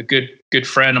a good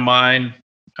friend of mine.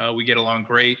 We get along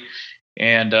great,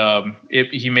 and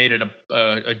he made it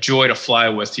a joy to fly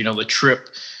with. The trip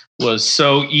was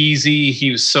so easy.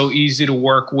 He was so easy to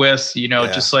work with,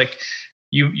 just like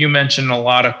you mentioned a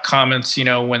lot of comments,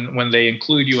 when they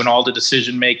include you in all the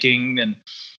decision making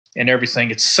and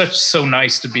everything. It's so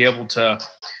nice to be able to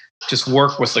just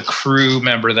work with a crew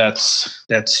member that's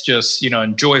just,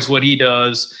 enjoys what he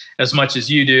does as much as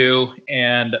you do.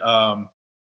 And,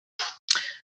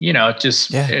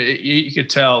 you could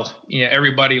tell,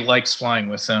 everybody likes flying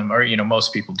with him, or,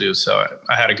 most people do. So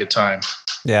I had a good time.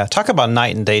 Yeah. Talk about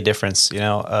night and day difference.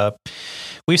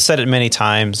 We've said it many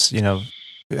times,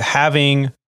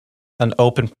 having an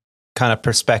open kind of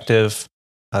perspective,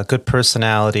 a good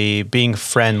personality, being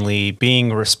friendly,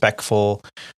 being respectful,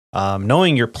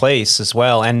 knowing your place as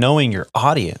well, and knowing your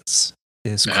audience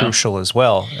is crucial as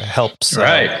well. It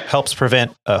helps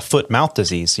prevent foot-mouth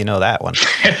disease. You know that one.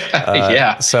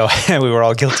 Yeah. So we were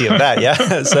all guilty of that.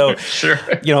 Yeah. So sure.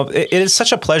 It is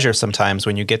such a pleasure sometimes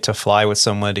when you get to fly with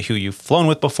someone who you've flown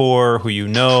with before, who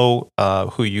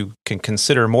who you can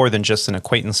consider more than just an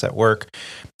acquaintance at work.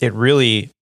 It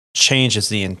really changes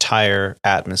the entire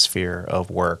atmosphere of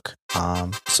work.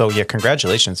 So yeah,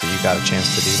 congratulations that you got a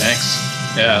chance to do that. Thanks.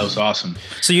 Yeah, it was awesome.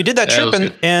 So you did that trip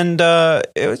and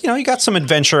you got some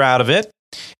adventure out of it,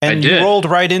 and you rolled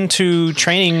right into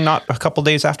training not a couple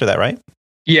days after that, right?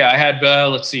 Yeah, I had,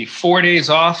 4 days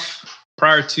off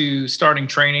prior to starting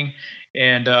training.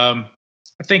 And I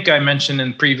think I mentioned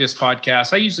in previous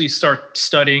podcasts, I usually start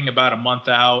studying about a month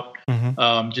out,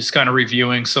 just kind of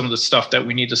reviewing some of the stuff that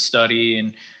we need to study.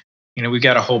 And, we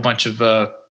got a whole bunch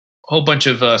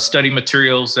of study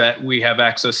materials that we have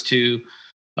access to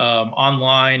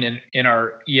online and in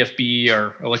our EFB,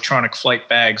 our electronic flight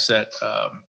bags that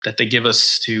they give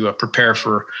us to prepare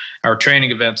for our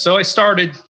training events. So I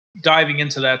started diving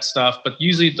into that stuff, but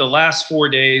usually the last 4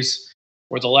 days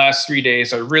or the last 3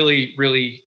 days, I really,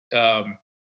 really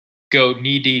go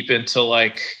knee deep into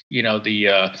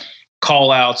the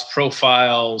call outs,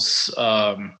 profiles,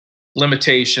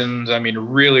 limitations. I mean,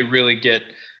 really, really get,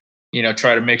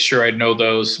 try to make sure I know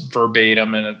those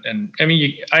verbatim. And I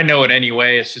mean, I know it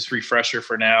anyway. It's just refresher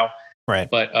for now. Right.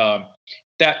 But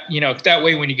that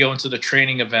way, when you go into the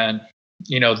training event,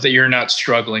 that you're not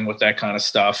struggling with that kind of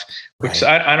stuff, which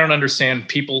I don't understand.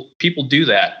 People do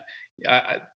that.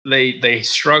 They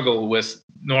struggle with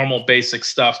normal basic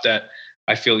stuff that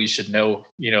I feel you should know,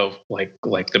 like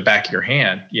the back of your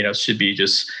hand, should be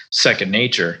just second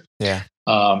nature. Yeah.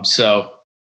 So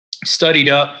studied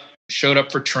up, showed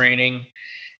up for training.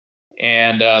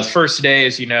 And the first day,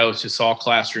 as it's just all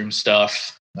classroom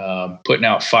stuff, putting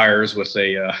out fires with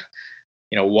a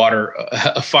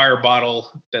fire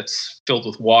bottle that's filled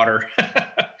with water,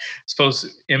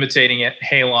 imitating it,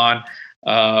 halon,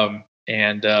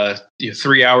 and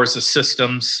 3 hours of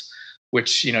systems,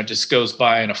 which, just goes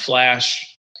by in a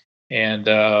flash. And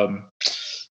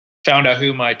found out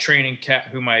who my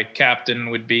captain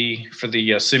would be for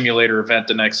the simulator event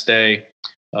the next day.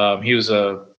 He was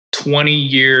a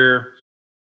 20-year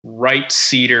right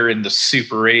seater in the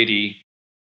Super 80.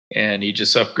 And he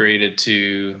just upgraded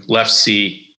to left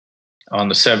seat on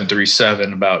the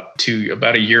 737 about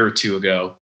a year or two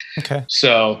ago. Okay.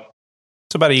 So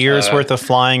it's about a year's worth of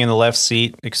flying in the left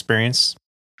seat experience.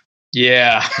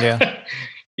 Yeah. Yeah.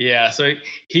 Yeah. So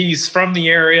he's from the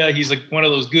area. He's like one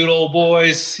of those good old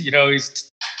boys. He's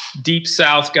deep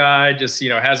South guy, just,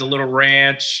 has a little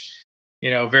ranch,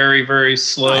 very, very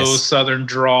slow Southern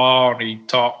drawl. And he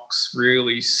talks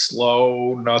really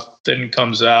slow. Nothing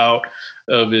comes out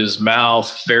of his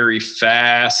mouth very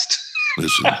fast.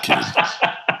 Listen, kid.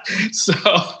 So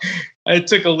it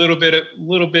took a little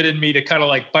bit in me to kind of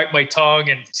like bite my tongue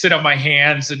and sit on my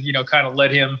hands and, kind of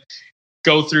let him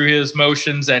go through his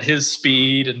motions at his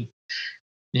speed. And,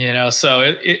 so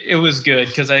it was good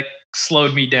because that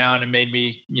slowed me down and made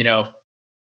me,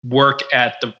 work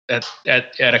at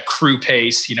a crew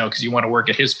pace, because you want to work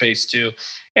at his pace too.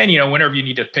 And, whenever you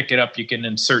need to pick it up, you can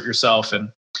insert yourself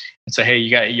and say, hey,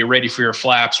 you're ready for your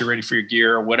flaps, you're ready for your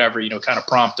gear or whatever, kind of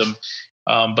prompt them.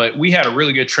 But we had a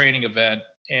really good training event,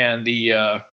 and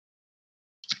the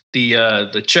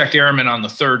check airman on the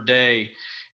third day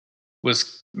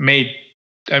was made.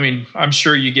 I mean, I'm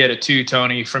sure you get it too,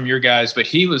 Tony, from your guys, but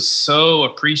he was so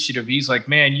appreciative. He's like,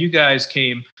 man, you guys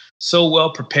came so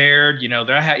well prepared.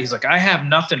 He's like, I have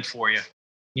nothing for you.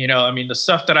 I mean, the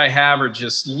stuff that I have are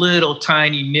just little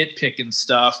tiny nitpicking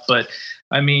stuff. But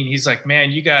I mean, he's like,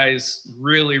 man, you guys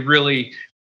really, really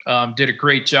did a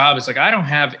great job. It's like, I don't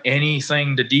have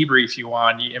anything to debrief you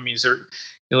on. I mean,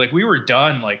 we were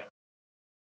done like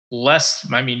more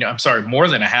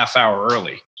than a half hour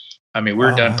early. I mean, we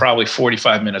were done probably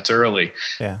 45 minutes early.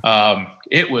 Yeah.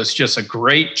 It was just a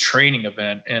great training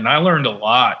event, and I learned a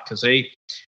lot because they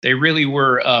really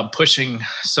were pushing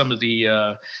some of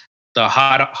the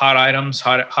hot items,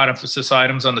 hot emphasis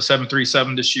items on the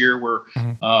 737 this year. Were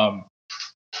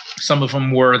some of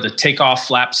them were the takeoff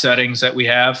flap settings that we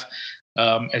have.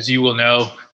 As you will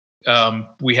know,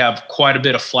 we have quite a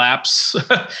bit of flaps,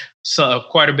 so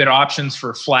quite a bit of options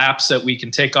for flaps that we can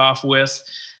take off with.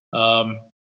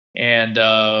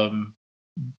 And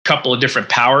couple of different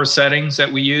power settings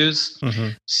that we use.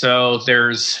 So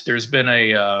there's been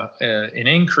an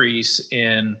increase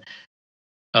in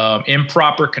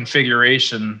improper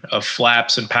configuration of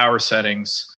flaps and power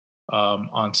settings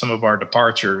on some of our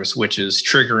departures, which is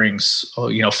triggering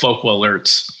FOQA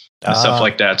alerts and stuff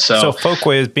like that. So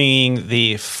FOQA is being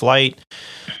the flight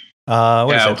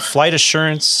is it? Flight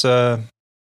assurance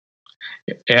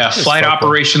flight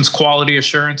operations quality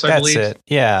assurance, I believe. That's it.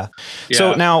 Yeah.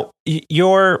 So now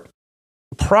your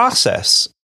process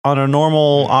on a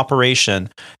normal operation,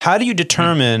 how do you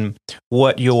determine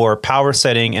what your power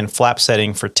setting and flap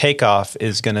setting for takeoff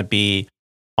is going to be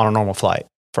on a normal flight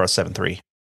for a 737?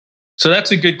 So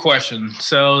that's a good question.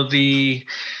 So the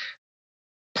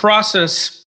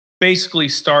process basically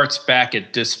starts back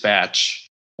at dispatch.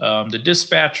 The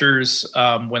dispatchers,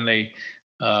 when they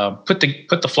put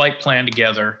the flight plan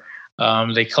together,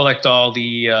 They collect all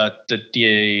the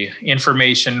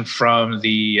information from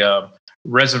the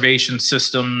reservation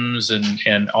systems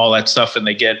and all that stuff, and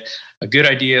they get a good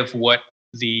idea of what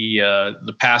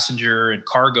the passenger and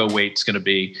cargo weight's going to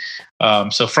be.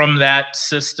 So from that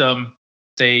system,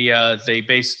 they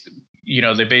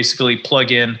basically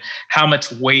plug in how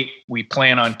much weight we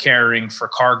plan on carrying for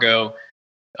cargo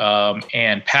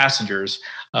and passengers.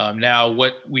 Now,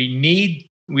 what we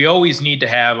always need to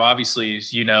have, obviously,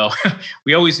 as you know,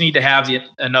 we always need to have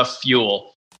enough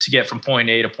fuel to get from point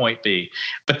A to point B.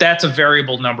 But that's a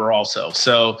variable number also.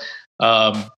 So,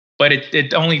 but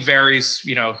it only varies,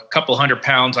 a couple 100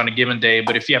 pounds on a given day.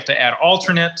 But if you have to add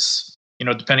alternates,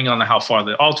 depending on how far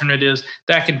the alternate is,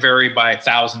 that can vary by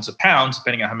thousands of pounds,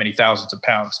 depending on how many thousands of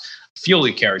pounds fuel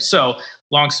you carry. So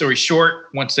long story short,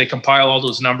 once they compile all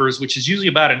those numbers, which is usually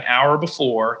about an hour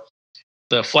before,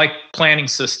 the flight planning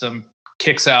system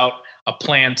kicks out a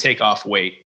planned takeoff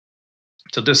weight.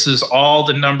 So this is all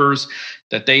the numbers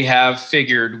that they have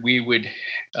figured we would,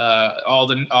 all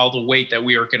the weight that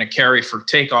we are going to carry for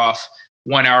takeoff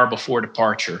 1 hour before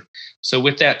departure. So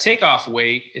with that takeoff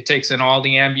weight, it takes in all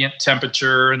the ambient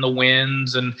temperature and the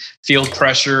winds and field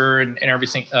pressure and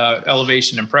everything,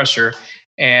 elevation and pressure,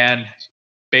 and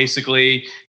basically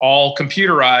all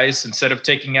computerized. Instead of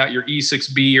taking out your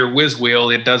E6B or whiz wheel,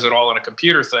 it does it all on a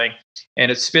computer thing,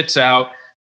 and it spits out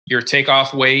your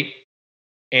takeoff weight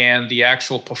and the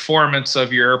actual performance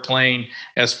of your airplane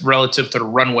as relative to the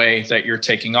runway that you're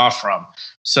taking off from.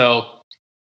 So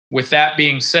with that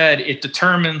being said, it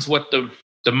determines what the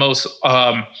most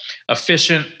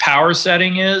efficient power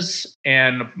setting is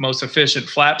and most efficient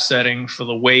flap setting for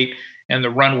the weight and the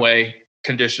runway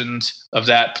conditions of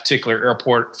that particular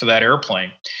airport for that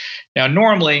airplane. Now,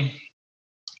 normally,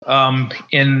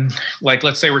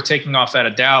 let's say we're taking off out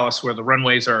of Dallas, where the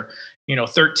runways are,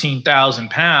 13,000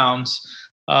 pounds.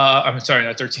 I'm sorry,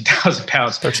 not 13,000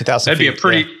 pounds. 13,000 That'd be a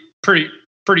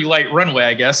pretty light runway,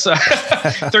 I guess.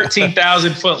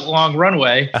 13,000 foot long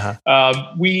runway.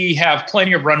 Uh-huh. We have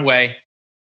plenty of runway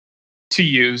to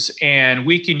use, and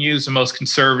we can use the most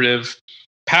conservative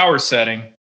power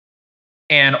setting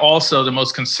and also the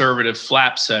most conservative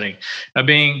flap setting. Now,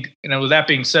 with that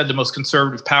being said, the most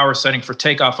conservative power setting for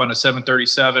takeoff on a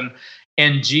 737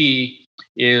 NG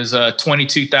is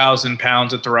 22,000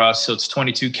 pounds of thrust, so it's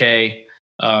 22K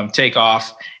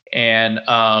takeoff, and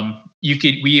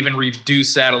we even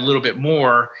reduce that a little bit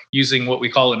more using what we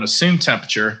call an assumed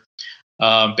temperature,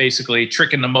 basically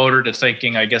tricking the motor to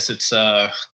thinking, I guess it's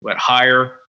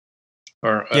higher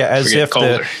or as if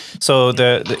colder.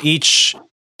 Each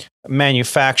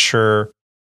manufacturer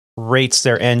rates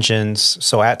their engines.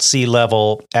 So at sea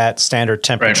level, at standard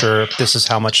temperature, right, this is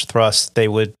how much thrust they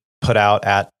would put out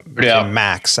at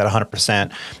max at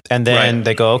 100%. And then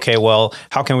they go, okay, well,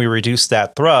 how can we reduce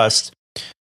that thrust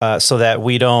so that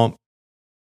we don't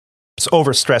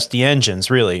overstress the engines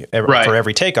really for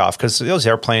every takeoff? Because those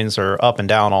airplanes are up and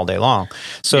down all day long.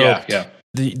 So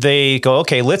they go,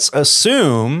 okay, let's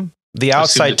assume the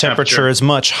outside temperature is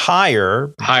much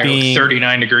higher, being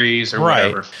 39 degrees or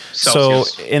whatever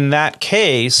Celsius. So in that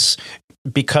case,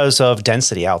 because of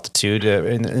density altitude,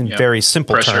 in very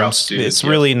simple pressure terms, altitude, it's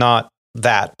really not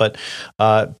that, but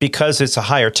because it's a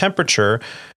higher temperature,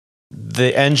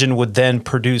 the engine would then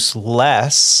produce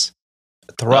less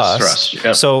thrust.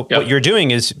 So what you're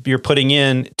doing is you're putting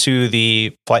in to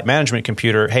the flight management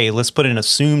computer, hey, let's put in an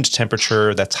assumed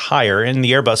temperature that's higher. In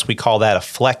the Airbus, we call that a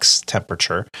flex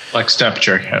temperature. Flex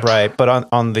temperature, right? But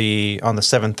on the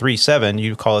 737,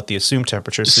 you call it the assumed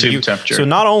temperature. Temperature. So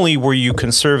not only were you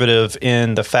conservative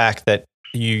in the fact that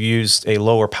you used a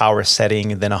lower power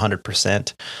setting than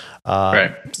 100%.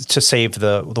 To save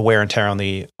the wear and tear on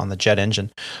the jet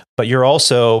engine, but you're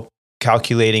also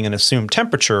calculating an assumed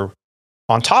temperature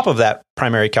on top of that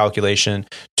primary calculation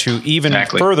to even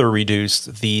further reduce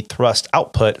the thrust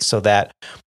output so that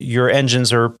your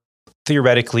engines are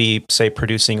theoretically, say,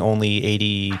 producing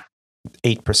only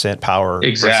 88% power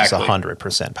versus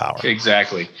 100% power.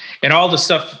 Exactly. And all the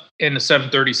stuff in the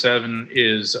 737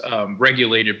 is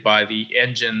regulated by the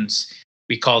engines.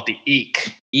 We call it the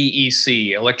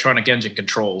EEC, Electronic Engine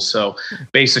Control. So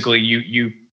basically,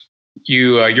 your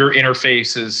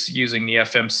interface is using the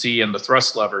FMC and the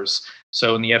thrust levers.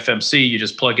 So in the FMC, you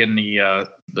just plug in the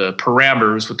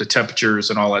parameters with the temperatures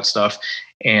and all that stuff,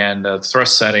 and the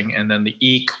thrust setting, and then the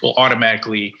EEC will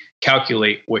automatically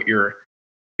calculate what your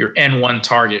N1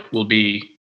 target will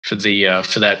be for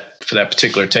that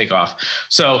particular takeoff.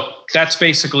 So that's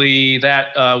basically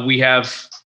that. We have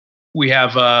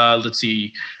let's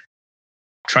see,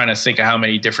 trying to think of how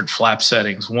many different flap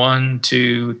settings. 1,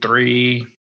 2,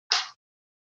 3,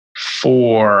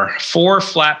 four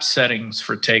flap settings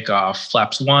for takeoff: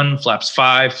 flaps 1, flaps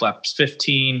 5, flaps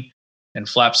 15, and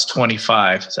flaps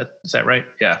 25. Is that right?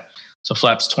 Yeah. So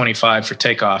flaps 25 for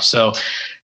takeoff. So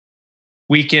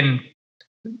we can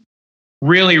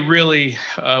really,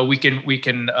 we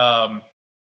can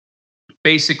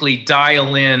basically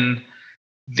dial in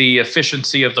the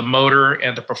efficiency of the motor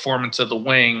and the performance of the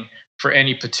wing for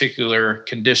any particular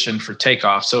condition for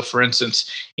takeoff. So for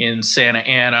instance, in Santa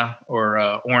Ana or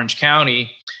Orange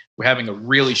County, we're having a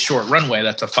really short runway.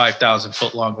 That's a 5,000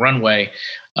 foot long runway.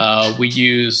 We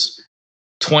use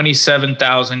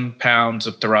 27,000 pounds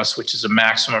of thrust, which is a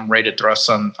maximum rated thrust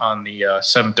on the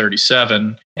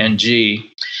 737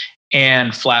 NG,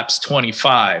 and flaps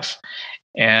 25.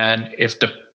 And if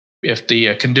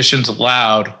the conditions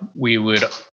allowed, we would,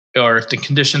 or if the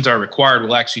conditions are required,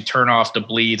 we'll actually turn off the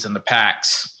bleeds and the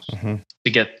packs to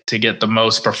get the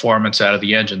most performance out of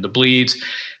the engine. The bleeds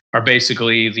are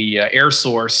basically the air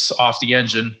source off the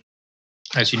engine.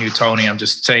 As you knew, Tony, I'm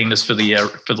just saying this for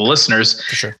the listeners.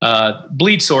 For sure.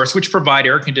 Bleed source, which provide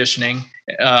air conditioning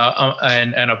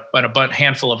and a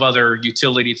handful of other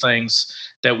utility things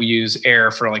that we use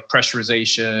air for, like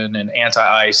pressurization and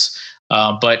anti-ice.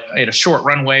 But at a short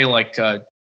runway like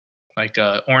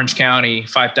Orange County,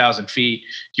 5,000 feet,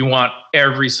 you want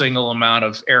every single amount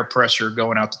of air pressure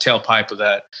going out the tailpipe of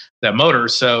that motor.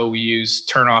 So we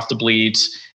turn off the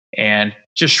bleeds, and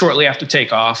just shortly after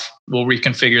takeoff, we'll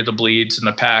reconfigure the bleeds and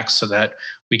the packs so that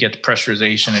we get the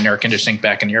pressurization and air conditioning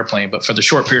back in the airplane. But for the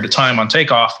short period of time on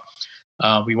takeoff,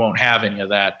 we won't have any of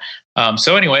that.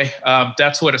 So anyway,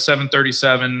 that's what a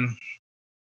 737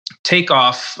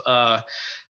 takeoff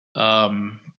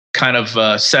kind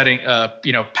of setting,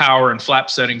 power and flap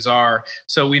settings are.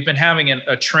 So we've been having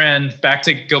a trend,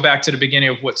 go back to the beginning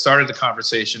of what started the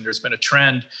conversation. There's been a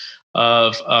trend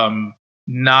of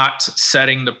not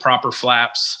setting the proper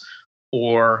flaps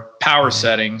or power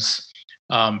settings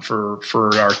for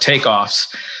our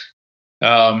takeoffs.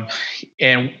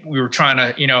 And we were trying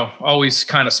to, always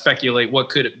kind of speculate what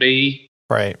could it be.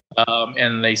 Right.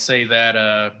 And they say that,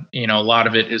 a lot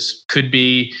of it could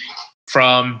be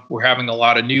from, we're having a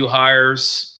lot of new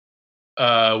hires.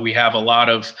 We have a lot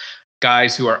of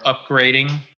guys who are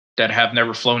upgrading that have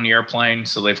never flown the airplane.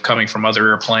 So they've coming from other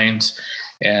airplanes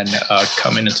and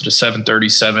coming into the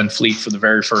 737 fleet for the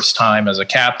very first time as a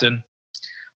captain.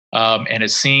 And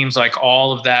it seems like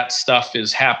all of that stuff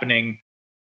is happening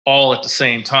all at the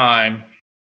same time.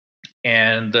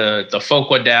 And the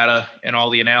FOQA data and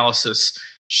all the analysis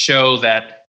show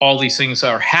that all these things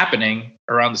are happening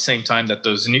around the same time that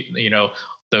those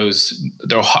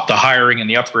the hiring and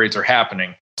the upgrades are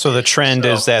happening. So the trend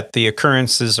is that the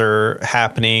occurrences are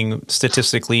happening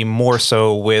statistically more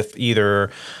so with either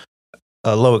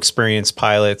low experienced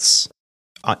pilots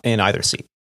in either seat.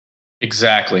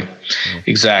 Exactly.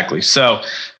 So,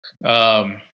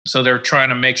 so they're trying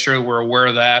to make sure we're aware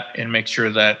of that and make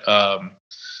sure that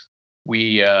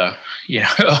we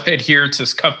adhere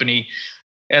to company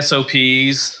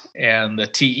SOPs and the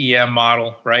TEM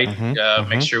model, right?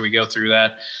 Make sure we go through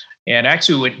that. And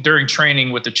actually, during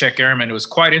training with the Czech Airmen, it was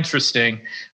quite interesting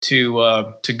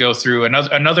to go through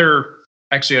another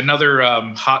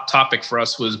hot topic for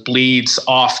us was bleeds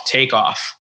off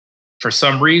takeoff. For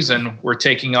some reason, we're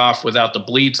taking off without the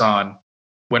bleeds on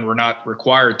when we're not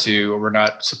required to, or we're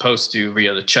not supposed to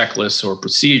via the checklist or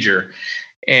procedure.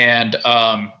 And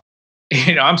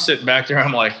I'm sitting back there,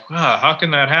 I'm like, wow, how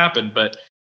can that happen? But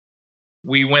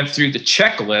we went through the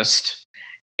checklist,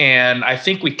 and I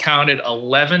think we counted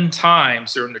 11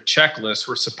 times during the checklist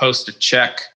we're supposed to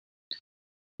check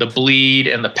the bleed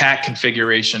and the pack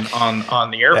configuration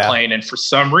on the airplane. Yeah. And for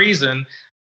some reason,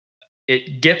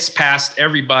 it gets past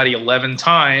everybody 11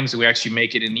 times. We actually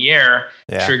make it in the air,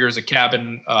 triggers a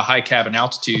high cabin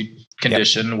altitude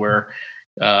condition where,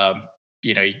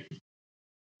 you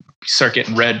start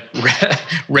getting red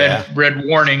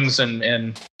warnings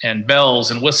and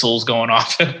bells and whistles going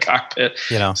off in the cockpit.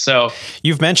 So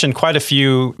you've mentioned quite a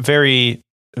few very,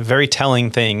 very telling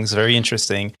things, very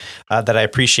interesting, that I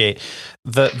appreciate.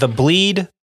 The bleed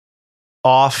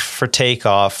off for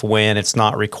takeoff when it's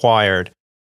not required.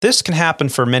 This can happen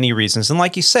for many reasons. And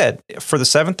like you said, for the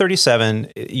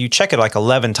 737, you check it like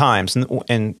 11 times. And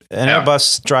an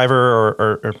Airbus driver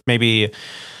or maybe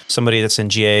somebody that's in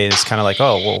GA is kind of like,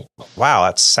 oh, well, wow,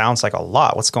 that sounds like a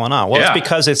lot. What's going on? Well, it's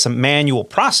because it's a manual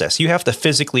process. You have to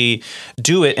physically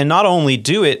do it, and not only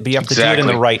do it, but you have to do it in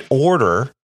the right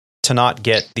order to not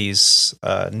get these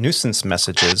nuisance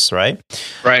messages, right?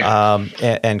 Right.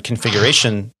 And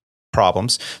configuration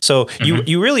problems. So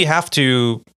you really have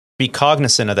to be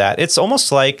cognizant of that. It's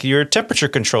almost like your temperature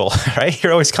control, right?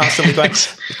 You're always constantly going,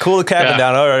 cool the cabin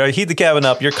down or heat the cabin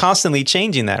up. You're constantly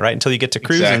changing that, right? Until you get to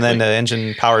cruise, and then the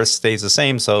engine power stays the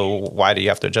same. So why do you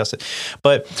have to adjust it?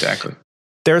 But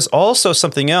there's also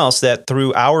something else that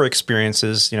through our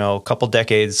experiences, a couple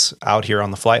decades out here on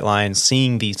the flight line,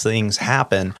 seeing these things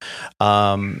happen,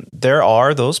 there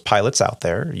are those pilots out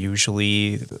there,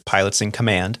 usually pilots in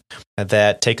command,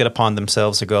 that take it upon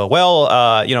themselves to go, well,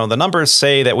 the numbers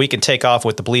say that we can take off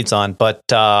with the bleeds on, but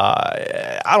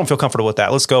I don't feel comfortable with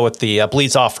that. Let's go with the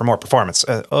bleeds off for more performance.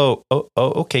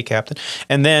 Okay, Captain.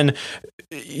 And then,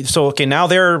 now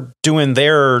they're doing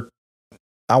their,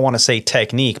 I want to say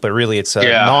technique, but really it's a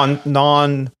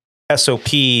non SOP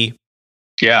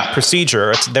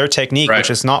procedure. It's their technique, which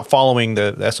is not following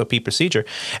the SOP procedure.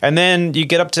 And then you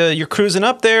get you're cruising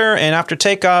up there, and after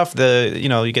takeoff,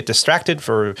 you get distracted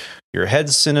for your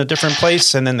head's in a different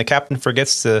place, and then the captain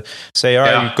forgets to say, all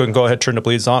right, you can go ahead, turn the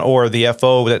bleeds on, or the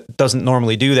FO that doesn't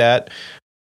normally do that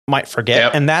might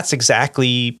forget. And that's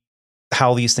exactly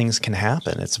how these things can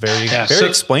happen. It's very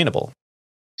explainable.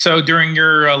 So during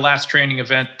your last training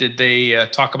event, did they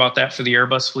talk about that for the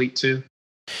Airbus fleet too?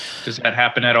 Does that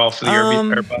happen at all for the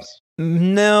Airbus?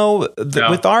 No.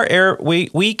 With our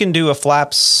we can do a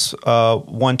flaps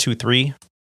 1, 2, 3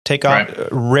 takeoff. Right.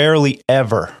 Rarely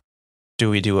ever do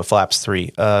we do a flaps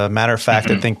 3. Matter of fact,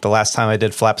 I think the last time I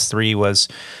did flaps 3 was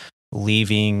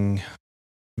leaving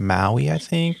Maui, I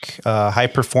think. High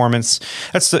performance.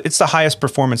 It's the highest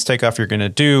performance takeoff you're going to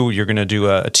do. You're going to do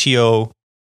a TO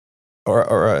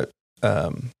or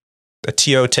a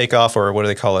TO takeoff, or what do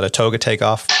they call it? A toga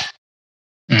takeoff,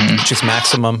 which is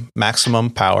maximum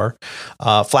power.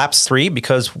 Flaps 3,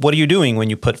 because what are you doing when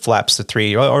you put flaps to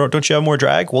 3? Or don't you have more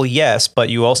drag? Well, yes, but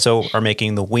you also are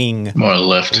making the wing more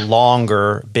lift,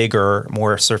 longer, bigger,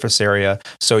 more surface area,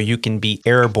 so you can be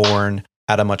airborne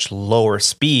at a much lower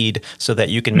speed, so that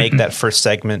you can make that first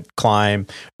segment climb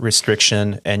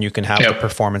restriction, and you can have the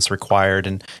performance required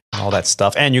and all that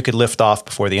stuff. And you could lift off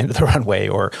before the end of the runway,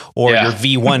 or your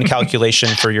V1 calculation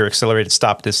for your accelerated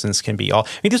stop distance can be all.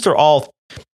 These are all,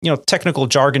 technical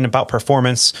jargon about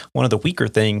performance. One of the weaker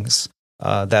things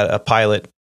that a pilot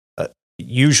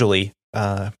usually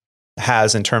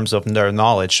has in terms of their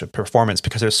knowledge of performance,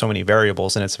 because there's so many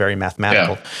variables and it's very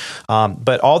mathematical.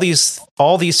 But all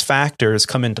these factors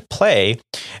come into play,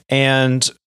 and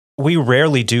we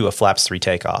rarely do a flaps 3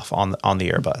 takeoff on the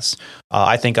Airbus.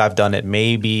 I think I've done it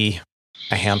maybe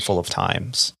a handful of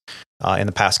times in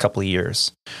the past couple of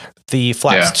years. The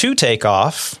flaps 2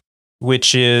 takeoff,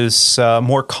 which is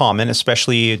more common,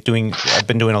 especially I've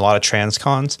been doing a lot of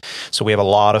transcons, so we have a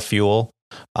lot of fuel.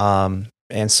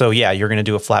 And so, you're going to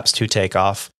do a flaps 2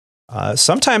 takeoff.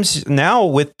 Sometimes now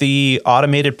with the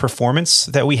automated performance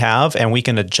that we have, and we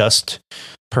can adjust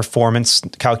performance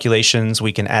calculations,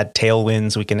 we can add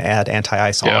tailwinds, we can add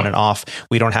anti-ice on and off.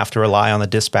 We don't have to rely on the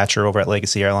dispatcher over at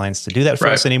Legacy Airlines to do that for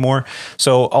us anymore.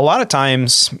 So a lot of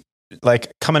times,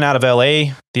 like coming out of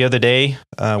LA the other day,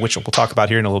 which we'll talk about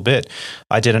here in a little bit,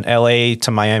 I did an LA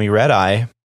to Miami red eye.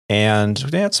 And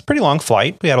it's a pretty long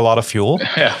flight. We had a lot of fuel.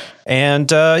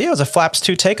 And it was a flaps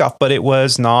 2 takeoff, but it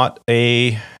was not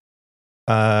a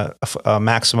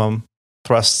maximum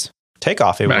thrust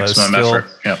takeoff. It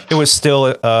was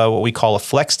still what we call a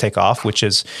flex takeoff, which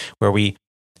is where we,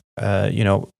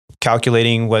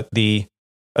 calculating what the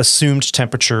assumed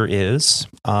temperature is.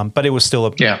 But it was still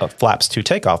a flaps 2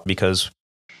 takeoff, because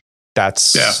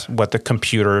that's what the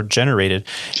computer generated.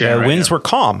 Winds were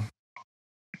calm.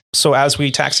 So as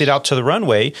we taxied out to the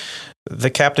runway, the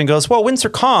captain goes, well, winds are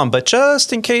calm, but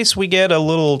just in case we get a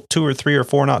little 2 or 3 or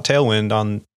 4 knot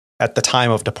tailwind at the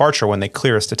time of departure when they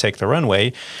clear us to take the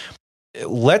runway,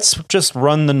 let's just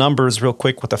run the numbers real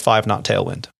quick with a 5 knot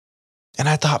tailwind. And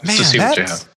I thought, man,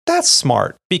 that's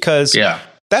smart, because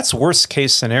that's worst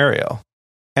case scenario.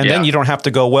 And then you don't have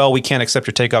to go, well, we can't accept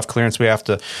your takeoff clearance. We have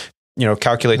to,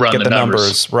 calculate, get the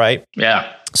numbers, right?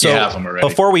 Yeah. So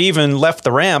before we even left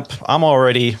the ramp, I'm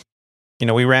already,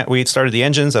 we started the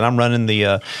engines, and I'm running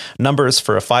the numbers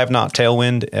for a 5 knot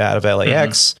tailwind out of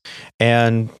LAX,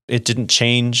 and it didn't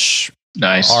change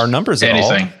our numbers at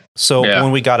all. So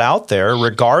when we got out there,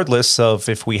 regardless of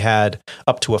if we had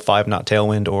up to a 5 knot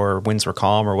tailwind or winds were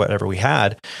calm or whatever we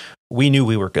had, we knew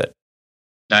we were good.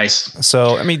 Nice.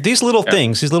 So, these little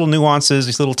things, these little nuances,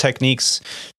 these little techniques,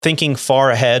 thinking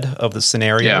far ahead of the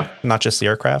scenario, not just the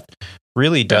aircraft,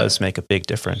 really does make a big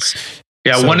difference.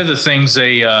 So, one of the things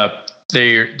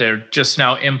they're just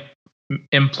now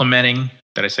implementing.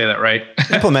 Did I say that right?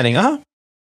 Implementing,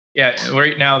 Yeah,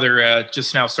 right now they're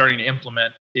just now starting to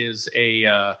implement is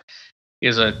a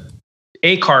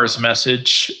ACARS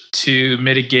message to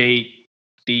mitigate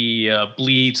the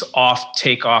bleeds off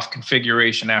takeoff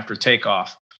configuration after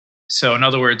takeoff. So in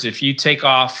other words, if you take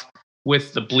off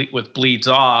with with bleeds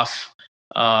off,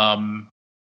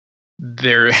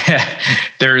 there's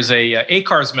a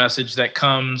ACARS message that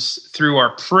comes through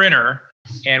our printer,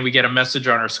 and we get a message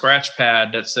on our scratch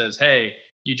pad that says, "Hey,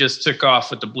 you just took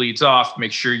off with the bleeds off.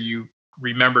 Make sure you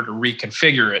remember to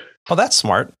reconfigure it." Oh, that's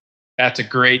smart. That's a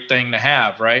great thing to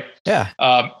have, right? Yeah.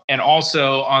 And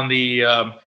also on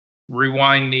the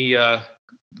rewind the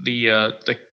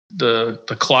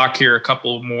clock here a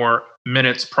couple more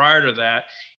minutes prior to that,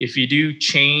 if you do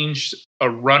change a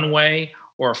runway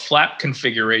or a flap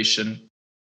configuration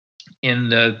in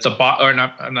the or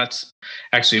not, I'm not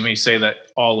actually, let me say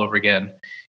that all over again.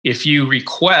 If you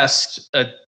request a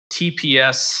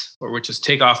TPS, or which is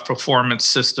takeoff performance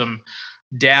system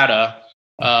data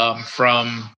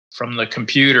from the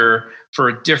computer for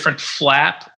a different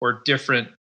flap or different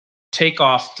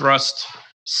takeoff thrust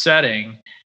setting,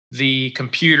 the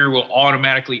computer will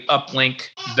automatically uplink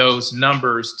those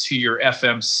numbers to your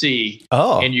FMC.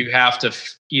 Oh. And you have to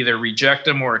either reject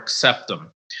them or accept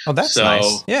them. Oh, that's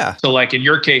nice. Yeah. So like in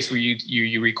your case where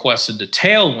you requested the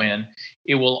tailwind,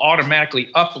 it will automatically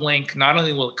uplink. Not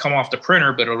only will it come off the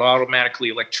printer, but it'll automatically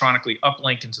electronically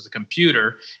uplink into the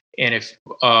computer. And if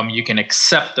you can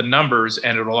accept the numbers,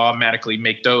 and it'll automatically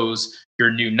make those your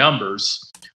new numbers.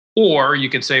 Or you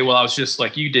could say, well, I was just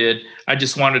like you did. I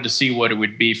just wanted to see what it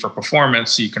would be for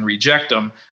performance. So you can reject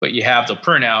them, but you have the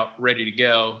printout ready to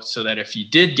go so that if you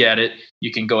did get it,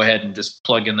 you can go ahead and just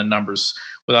plug in the numbers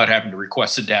without having to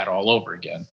request the data all over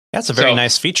again. That's a very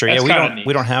nice feature. Yeah,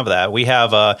 we don't have that. We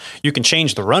have you can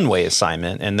change the runway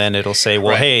assignment, and then it'll say,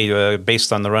 well, hey,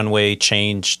 based on the runway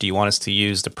change, do you want us to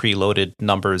use the preloaded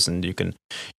numbers? And you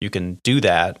can do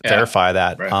that, verify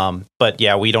that. Right. But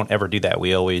yeah, we don't ever do that.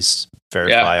 We always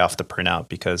verify off the printout,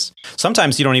 because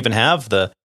sometimes you don't even have the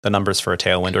numbers for a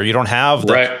tailwind, or you don't have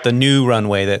the new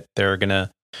runway that they're gonna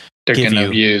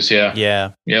use.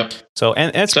 Yeah. Yep. So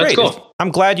and it's great. Cool. I'm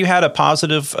glad you had a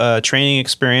positive training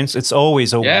experience. It's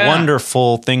always a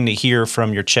wonderful thing to hear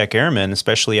from your Czech airmen,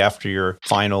 especially after your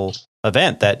final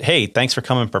event, that, hey, thanks for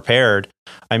coming prepared.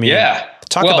 I mean,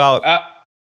 talk about.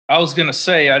 I was going to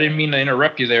say, I didn't mean to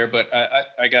interrupt you there, but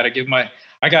I got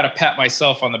to pat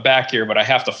myself on the back here, but I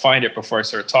have to find it before I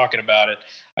start talking about it.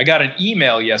 I got an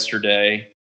email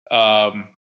yesterday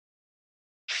from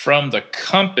the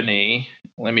company.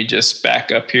 Let me just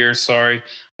back up here. Sorry,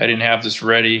 I didn't have this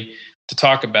ready to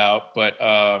talk about, but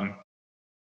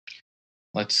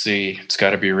let's see. It's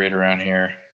got to be right around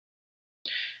here.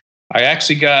 I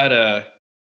actually got an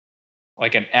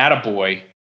attaboy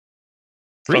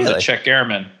from the Czech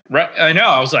Airmen. Right? I know.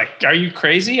 I was like, are you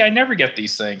crazy? I never get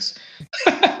these things.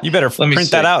 You better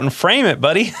print that out and frame it,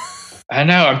 buddy. I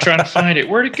know. I'm trying to find it.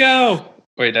 Where'd it go?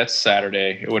 Wait, that's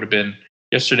Saturday. It would have been,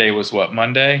 yesterday was what,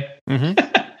 Monday? Mm-hmm.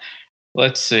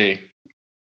 Let's see.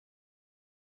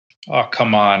 Oh,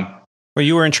 come on. Well,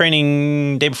 you were in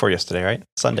training day before yesterday, right?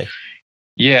 Sunday.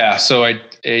 Yeah, so I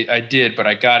did, but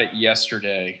I got it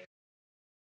yesterday.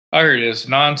 Oh, here it is.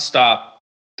 Nonstop.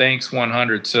 Thanks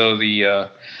 100. So the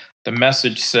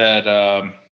message said,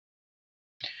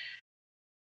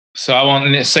 so I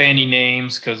won't say any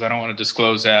names because I don't want to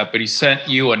disclose that, but he sent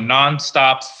you a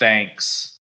nonstop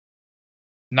thanks.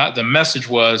 The message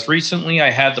was, recently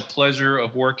I had the pleasure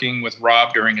of working with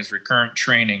Rob during his recurrent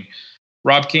training.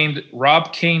 Rob came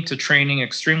to training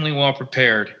extremely well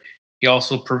prepared. He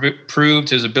also proved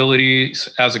his abilities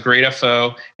as a great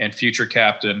FO and future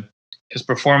captain. His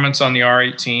performance on the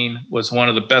R-18 was one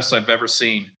of the best I've ever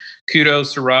seen.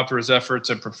 Kudos to Rob for his efforts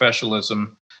and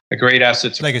professionalism. A great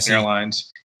asset to Legacy Airlines,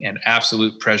 and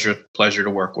absolute pleasure to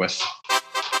work with.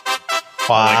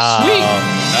 Wow. Sweet.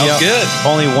 That was good.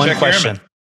 Only one Czech question. Airmen.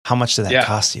 How much did that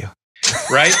cost you?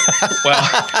 Right? Well,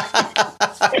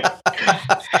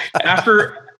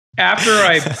 after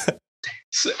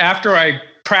I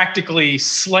practically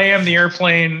slammed the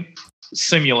airplane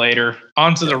simulator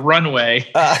onto the runway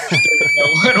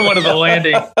during one of the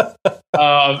landing,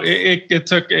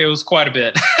 it was quite a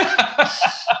bit.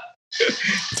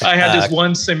 I had this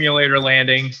one simulator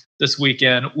landing this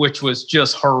weekend, which was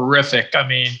just horrific. I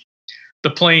mean, the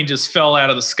plane just fell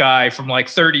out of the sky from like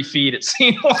 30 feet, it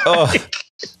seemed like.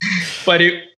 But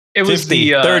it was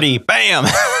 50, 30, bam.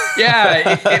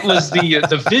 Yeah, it was the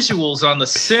visuals on the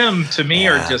sim to me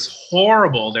are just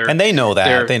horrible. And they know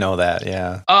that. They know that,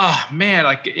 yeah. Oh, man,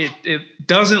 like it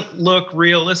doesn't look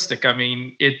realistic. I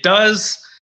mean, it does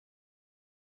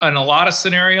in a lot of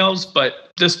scenarios, but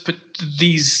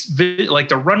these like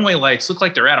the runway lights look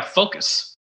like they're out of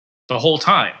focus the whole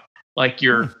time. Like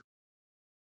you're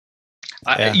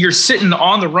sitting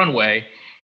on the runway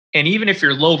And even if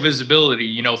you're low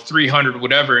visibility, 300,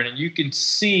 whatever, and you can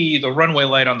see the runway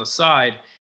light on the side,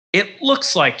 it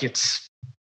looks like it's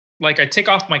like I take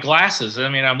off my glasses. I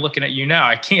mean, I'm looking at you now.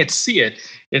 I can't see it.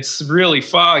 It's really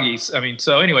foggy. I mean,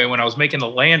 so anyway, when I was making the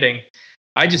landing,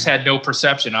 I just had no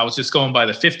perception. I was just going by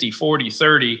the 50, 40,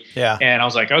 30. Yeah. And I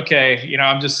was like, okay,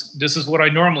 this is what I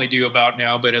normally do about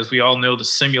now. But as we all know, the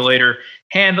simulator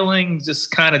handling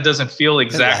just kind of doesn't feel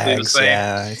exactly the same.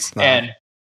 Yeah, it's not. And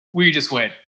we just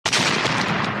went.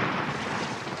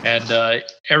 And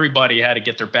everybody had to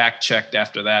get their back checked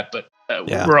after that. But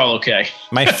we're all okay.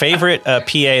 My favorite PA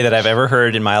that I've ever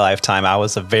heard in my lifetime, I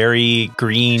was a very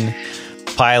green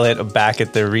pilot back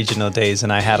at the regional days,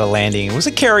 and I had a landing. It was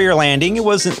a carrier landing. It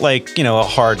wasn't like, a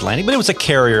hard landing, but it was a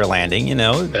carrier landing,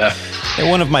 Yeah.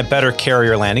 One of my better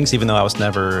carrier landings, even though I was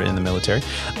never in the military.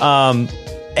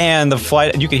 And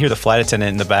you could hear the flight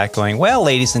attendant in the back going, well,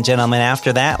 ladies and gentlemen,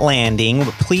 after that landing,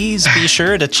 please be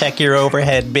sure to check your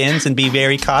overhead bins and be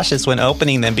very cautious when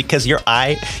opening them because your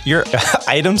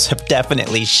items have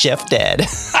definitely shifted.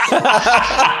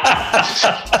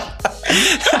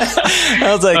 I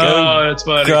was like, oh, that's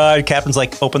funny. God, Captain's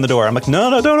like, open the door. I'm like,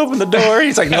 no, don't open the door.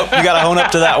 He's like, nope, you got to hone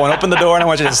up to that one. Open the door and I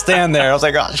want you to stand there. I was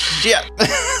like, oh, shit.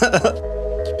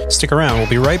 Stick around. We'll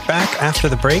be right back after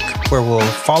the break where we'll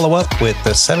follow up with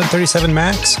the 737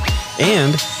 MAX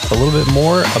and a little bit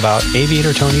more about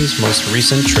Aviator Tony's most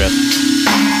recent trip.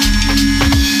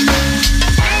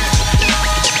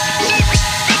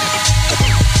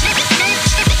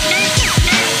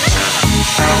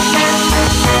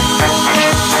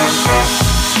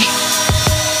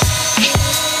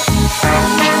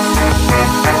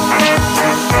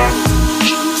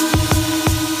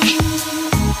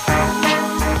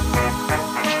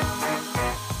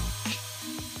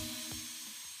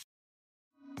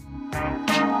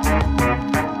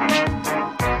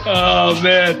 Oh,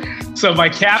 man. So my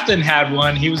captain had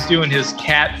one. He was doing his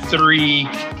Cat 3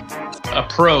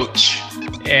 approach.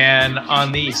 And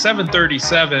on the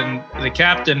 737, the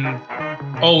captain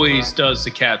always does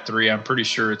the Cat 3. I'm pretty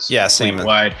sure it's same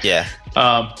wide. Yeah.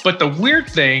 But the weird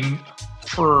thing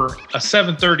for a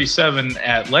 737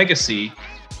 at Legacy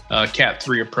Cat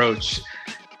 3 approach,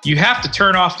 you have to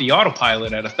turn off the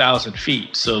autopilot at 1,000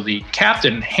 feet. So the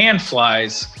captain hand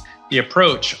flies the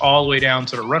approach all the way down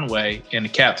to the runway in the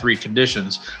Cat 3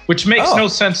 conditions, which makes no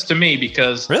sense to me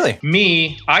because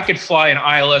I could fly an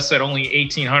ILS at only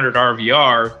 1,800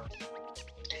 RVR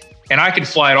and I could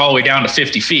fly it all the way down to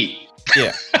 50 feet.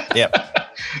 Yeah.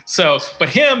 Yep. So, but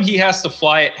he has to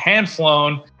fly it hand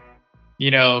flown,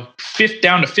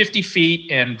 down to 50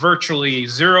 feet and virtually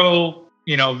zero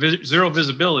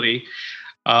visibility.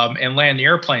 And land the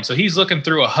airplane. So he's looking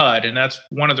through a HUD, and that's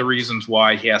one of the reasons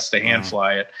why he has to hand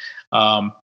fly it.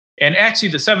 And actually,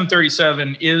 the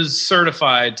 737 is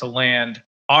certified to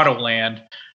auto land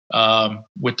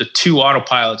with the 2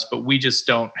 autopilots, but we just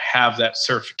don't have that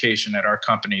certification at our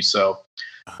company. So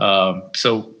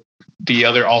the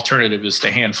other alternative is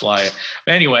to hand fly it.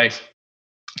 But anyway,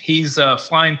 he's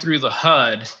flying through the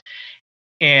HUD,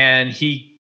 and he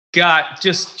got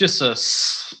just a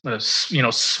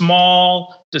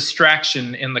small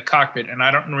distraction in the cockpit, and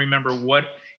I don't remember what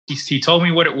he told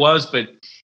me what it was, but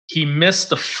he missed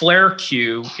the flare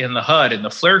cue in the HUD, and the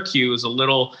flare cue is a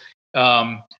little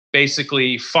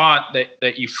basically font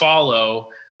that you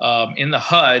follow in the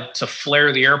HUD to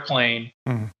flare the airplane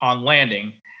on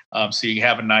landing, so you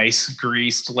have a nice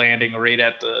greased landing right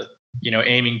at the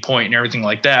aiming point and everything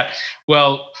like that.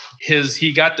 Well,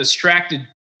 he got distracted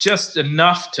just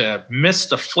enough to miss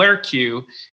the flare cue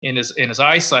in his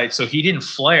eyesight, so he didn't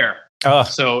flare.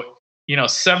 So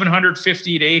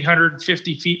 750 to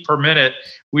 850 feet per minute,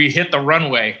 we hit the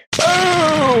runway.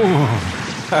 Boom!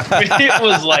 It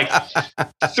was like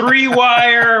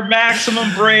 3-wire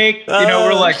maximum brake.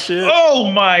 We're like, shit.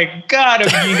 Oh my God!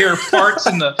 And you hear parts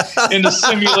in the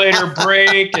simulator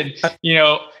brake, and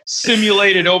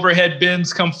simulated overhead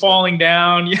bins come falling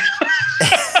down.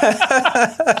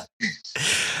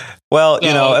 Well,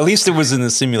 at least it was in the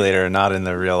simulator and not in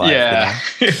the real life. Yeah.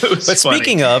 It was but funny.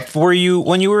 Speaking of,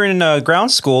 when you were in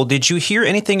ground school, did you hear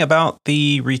anything about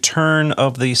the return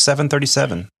of the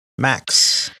 737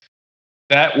 MAX?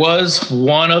 That was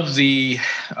one of the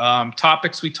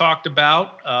topics we talked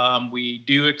about. We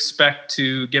do expect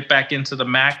to get back into the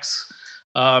MAX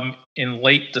in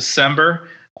late December.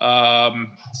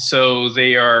 So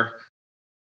they are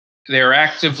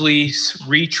actively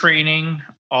retraining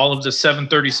all of the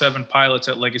 737 pilots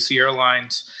at Legacy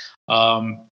Airlines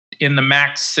in the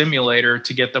MAX simulator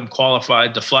to get them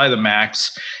qualified to fly the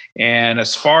MAX. And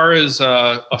as far as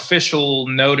official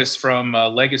notice from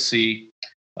Legacy,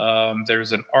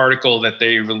 There's an article that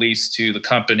they released to the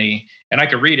company, and I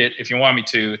could read it if you want me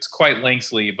to. It's quite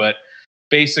lengthy, but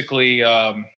basically,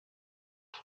 in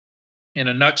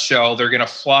a nutshell, they're going to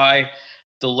fly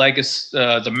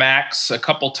the Max a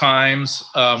couple times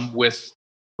with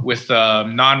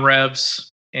non-revs,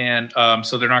 and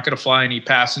so they're not going to fly any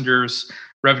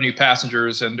revenue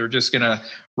passengers, and they're just going to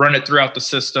run it throughout the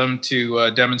system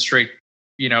to demonstrate,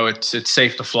 it's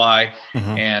safe to fly.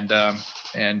 Mm-hmm.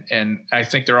 And I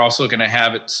think they're also going to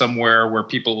have it somewhere where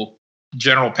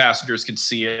general passengers can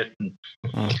see it and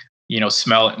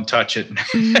smell it and touch it,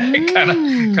 and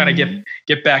kind of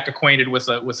get back acquainted with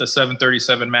a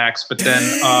 737 Max. But then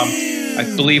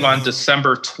I believe on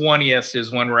December 20th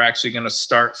is when we're actually going to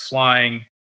start flying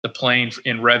the plane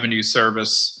in revenue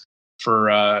service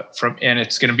and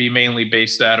it's going to be mainly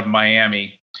based out of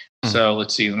Miami. So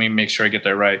let's see. Let me make sure I get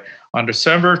that right. On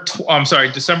December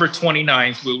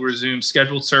 29th, we'll resume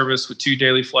scheduled service with 2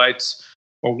 daily flights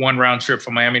or 1 round trip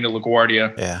from Miami to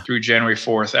LaGuardia through January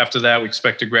 4th. After that, we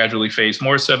expect to gradually phase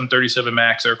more 737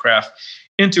 MAX aircraft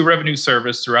into revenue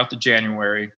service throughout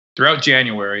January,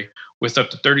 with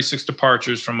up to 36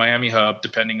 departures from Miami hub,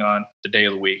 depending on the day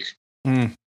of the week.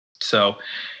 So,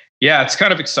 yeah, it's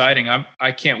kind of exciting.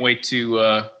 I can't wait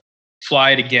to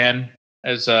fly it again.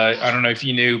 As I don't know if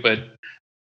you knew, but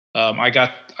I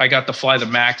got to fly the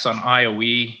Max on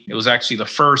IOE. It was actually the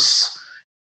first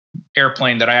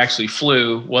airplane that I actually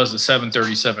flew was the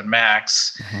 737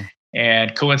 Max. Mm-hmm.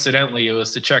 And coincidentally, it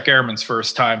was the Chuck Airman's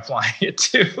first time flying it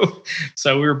too.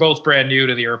 So we were both brand new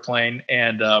to the airplane.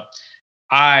 And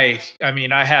I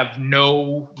had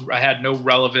no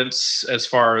relevance as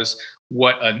far as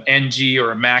what an NG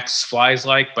or a Max flies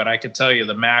like, but I can tell you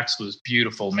the Max was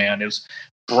beautiful, man. It was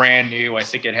brand new. I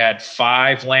think it had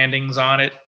 5 landings on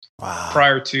it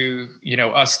prior to,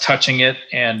 us touching it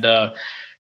and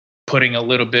putting a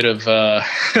little bit of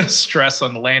stress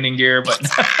on the landing gear, but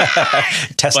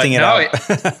testing it out.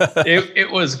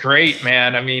 it was great,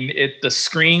 man. I mean, the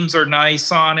screens are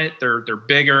nice on it. They're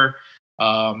bigger.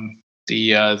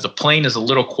 The plane is a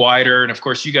little quieter, and of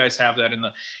course, you guys have that in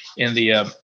the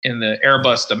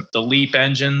Airbus, the LEAP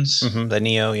engines, the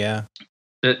Neo,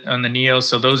 on the Neo.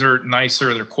 So those are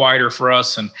nicer. They're quieter for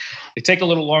us, and they take a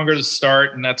little longer to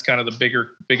start. And that's kind of the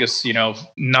biggest,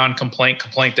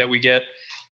 complaint that we get.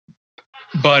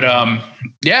 But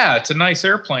it's a nice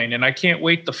airplane, and I can't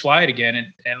wait to fly it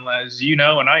again. And as you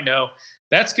know, and I know,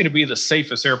 that's going to be the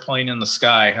safest airplane in the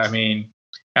sky. I mean,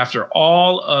 after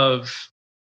all of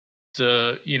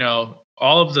the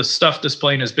stuff this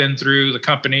plane has been through, the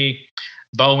company,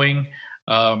 Boeing,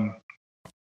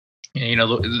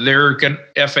 they're going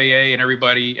FAA and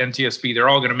everybody, NTSB, they're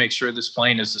all going to make sure this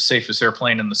plane is the safest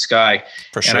airplane in the sky.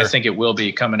 For sure. And I think it will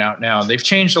be coming out now. They've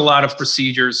changed a lot of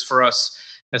procedures for us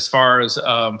as far as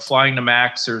flying the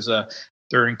Max.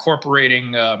 They're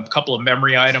incorporating a couple of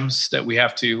memory items that we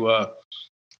have to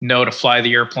know to fly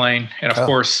the airplane. And of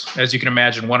course, as you can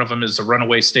imagine, one of them is the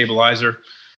runaway stabilizer.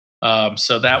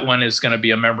 So that one is going to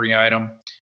be a memory item,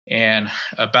 and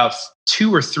about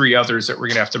 2 or 3 others that we're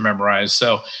going to have to memorize.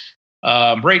 So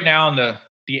right now in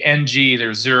the NG,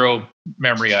 there's 0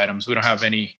 memory items. We don't have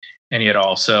any at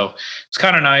all. So it's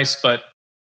kind of nice, but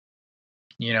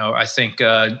I think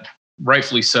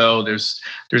rightfully so. There's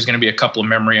going to be a couple of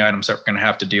memory items that we're going to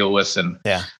have to deal with, and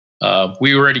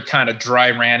we already kind of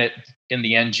dry ran it in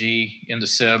the NG in the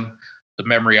sim, the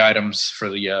memory items for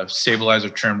the stabilizer,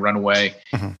 trim, runaway,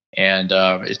 and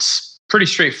it's pretty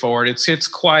straightforward. It's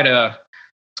quite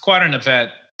an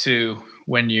event too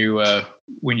when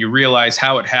you realize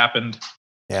how it happened,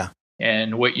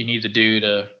 and what you need to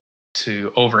do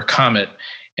to overcome it,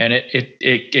 and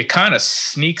it kind of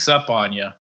sneaks up on you.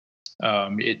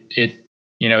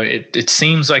 It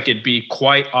seems like it'd be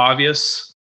quite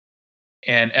obvious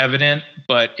and evident,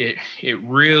 but it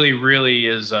really, really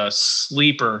is a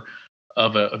sleeper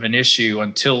of an issue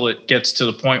until it gets to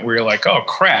the point where you're like, oh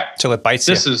crap, till it bites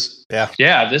this you.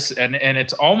 This and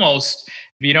it's almost,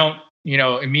 if you don't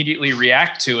immediately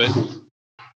react to it,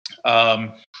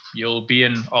 you'll be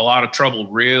in a lot of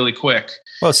trouble really quick.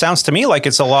 Well, it sounds to me like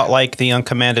it's a lot like the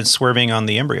uncommanded swerving on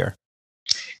the Embraer.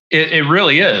 It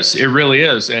really is. It really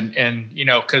is. And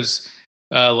because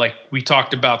like we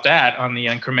talked about that on the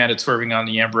uncommanded swerving on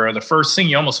the Embraer, the first thing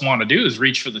you almost want to do is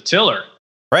reach for the tiller.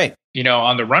 Right.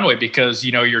 On the runway, because,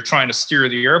 you're trying to steer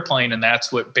the airplane, and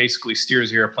that's what basically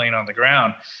steers the airplane on the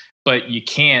ground. But you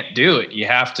can't do it. You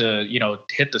have to,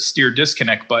 hit the steer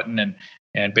disconnect button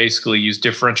and basically use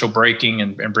differential braking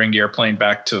and bring the airplane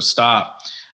back to a stop.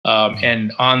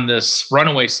 And on this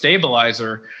runaway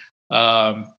stabilizer,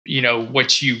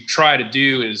 what you try to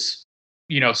do is,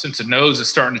 since the nose is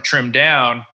starting to trim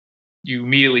down, you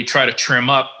immediately try to trim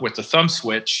up with the thumb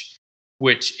switch,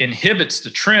 which inhibits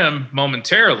the trim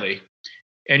momentarily.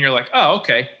 And you're like, oh,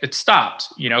 okay, it stopped,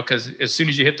 because as soon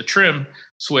as you hit the trim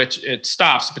switch, it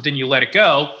stops, but then you let it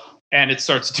go and it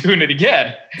starts doing it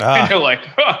again. And you're like,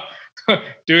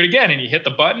 do it again. And you hit the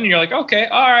button and you're like, okay,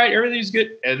 all right, everything's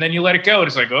good. And then you let it go and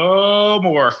it's like, oh,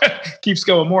 more. Keeps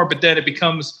going more. But then it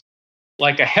becomes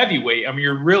like a heavyweight. I mean,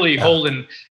 you're really holding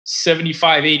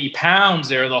 75, 80 pounds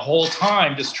there the whole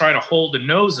time, just trying to hold the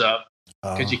nose up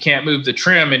because you can't move the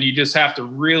trim, and you just have to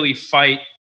really fight,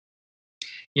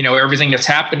 everything that's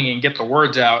happening and get the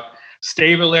words out.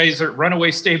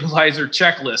 Runaway stabilizer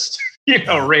checklist,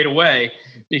 right away,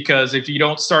 because if you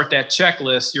don't start that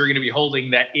checklist, you're going to be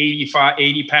holding that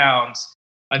 80 pounds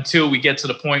until we get to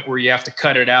the point where you have to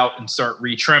cut it out and start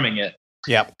retrimming it.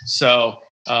 Yep. So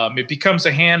it becomes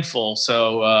a handful.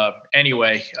 So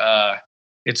anyway,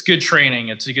 it's good training.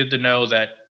 It's good to know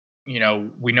that,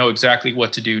 we know exactly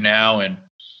what to do now, and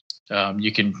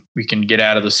we can get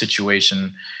out of the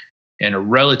situation in a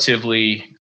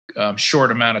relatively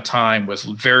short amount of time with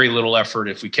very little effort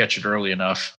if we catch it early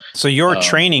enough. So your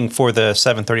training for the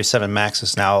 737 MAX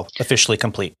is now officially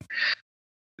complete?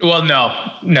 Well, no,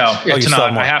 it's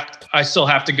not. I still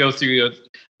have to go through a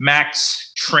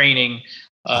MAX training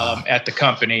at the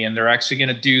company, and they're actually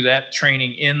going to do that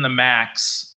training in the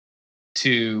MAX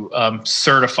to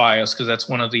certify us, because that's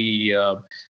one of the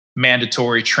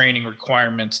mandatory training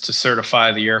requirements to certify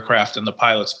the aircraft and the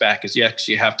pilots back, is you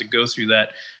actually have to go through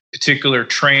that particular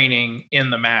training in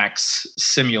the MAX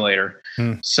simulator.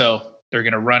 So they're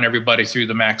going to run everybody through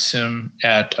the MAX sim in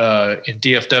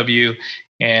DFW,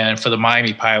 and for the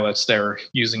Miami pilots, they're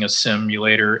using a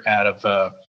simulator out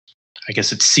of I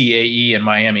guess it's CAE in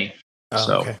Miami.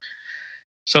 So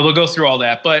they'll go through all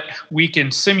that, but we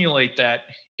can simulate that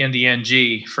in the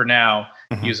NG for now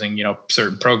using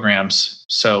certain programs.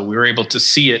 So we were able to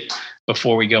see it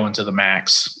before we go into the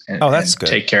MAX and good.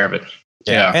 Take care of it.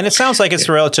 Yeah. And it sounds like it's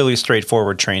relatively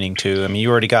straightforward training too. I mean,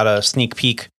 you already got a sneak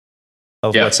peek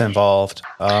of what's involved.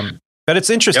 But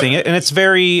it's interesting, and it's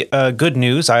very good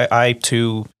news. I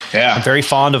too am very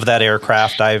fond of that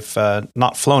aircraft. I've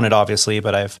not flown it, obviously,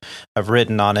 but I've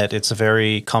ridden on it. It's a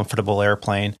very comfortable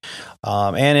airplane.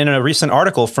 And in a recent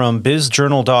article from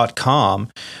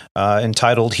bizjournal.com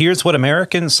entitled, "Here's What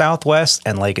American, Southwest,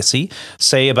 and Legacy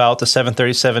Say About the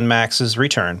 737 MAX's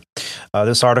Return."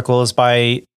 This article is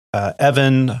by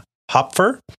Evan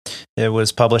Hopfer. It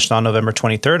was published on November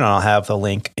 23rd, and I'll have the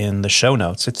link in the show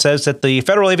notes. It says that the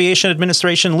Federal Aviation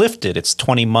Administration lifted its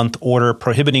 20-month order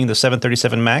prohibiting the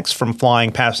 737 MAX from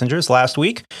flying passengers last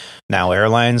week. Now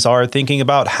airlines are thinking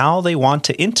about how they want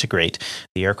to integrate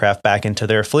the aircraft back into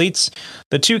their fleets.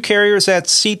 The two carriers at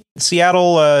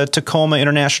Seattle Tacoma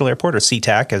International Airport, or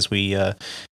SeaTac as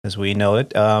we know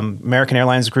it, American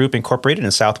Airlines Group Incorporated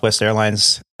and Southwest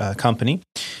Airlines Company,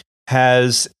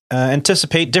 has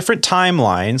anticipate different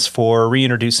timelines for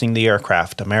reintroducing the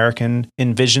aircraft. American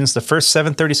envisions the first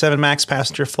 737 MAX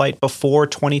passenger flight before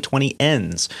 2020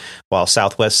 ends, while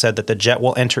Southwest said that the jet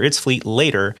will enter its fleet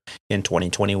later in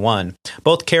 2021.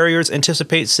 Both carriers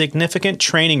anticipate significant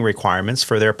training requirements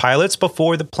for their pilots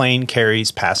before the plane carries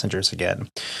passengers again.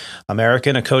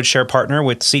 American, a codeshare partner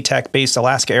with SeaTac-based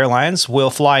Alaska Airlines, will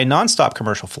fly nonstop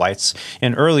commercial flights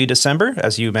in early December,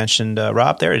 as you mentioned,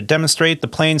 Rob, there, to demonstrate the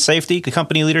plane safety. The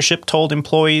company leadership told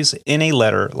employees in a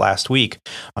letter last week.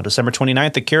 On December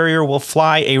 29th, the carrier will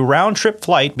fly a round-trip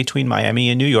flight between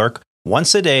Miami and New York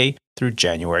once a day through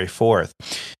January 4th.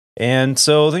 And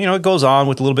so, it goes on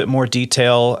with a little bit more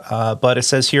detail, but it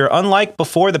says here, unlike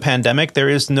before the pandemic, there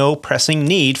is no pressing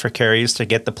need for carriers to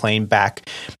get the plane back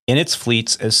in its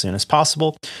fleets as soon as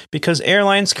possible, because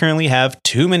airlines currently have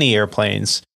too many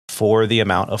airplanes for the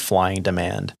amount of flying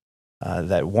demand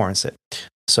that warrants it.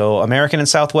 So American and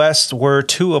Southwest were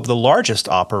two of the largest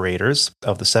operators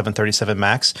of the 737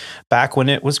 MAX back when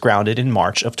it was grounded in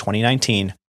March of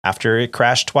 2019, after it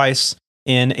crashed twice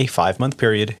in a 5-month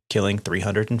period, killing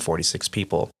 346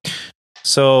 people.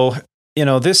 So,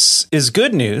 this is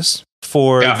good news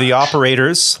for the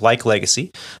operators like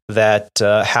Legacy that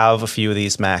have a few of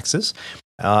these MAXs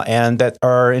and that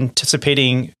are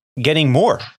anticipating getting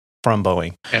more from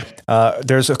Boeing.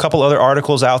 There's a couple other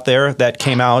articles out there that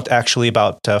came out actually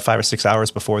about 5 or 6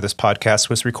 hours before this podcast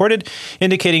was recorded,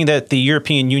 indicating that the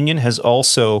European Union has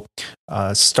also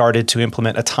started to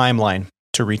implement a timeline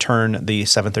to return the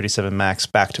 737 MAX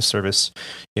back to service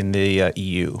in the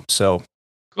EU. So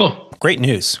cool. Great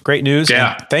news.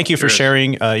 Yeah. And thank you for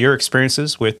sharing your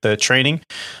experiences with the training.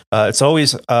 It's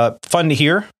always fun to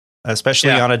hear,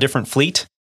 especially on a different fleet,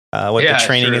 what the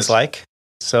training is like.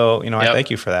 So, I thank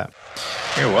you for that.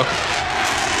 You're welcome.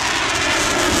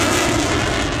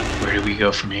 do we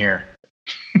go from here?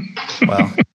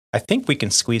 Well, I think we can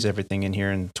squeeze everything in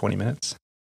here in 20 minutes.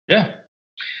 Yeah.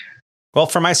 Well,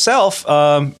 for myself,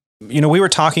 we were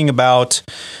talking about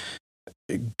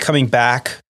coming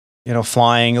back,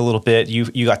 flying a little bit.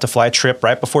 You got to fly a trip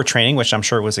right before training, which I'm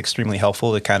sure was extremely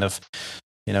helpful to kind of,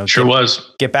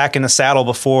 get back in the saddle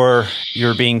before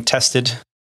you're being tested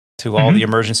to all the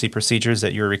emergency procedures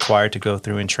that you're required to go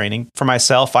through in training. For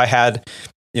myself, I had,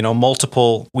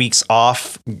 multiple weeks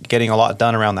off, getting a lot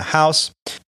done around the house.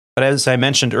 But as I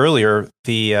mentioned earlier,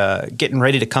 the getting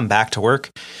ready to come back to work,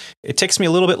 it takes me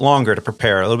a little bit longer to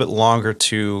prepare, a little bit longer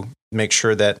to make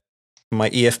sure that my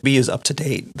EFB is up to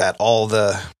date, that all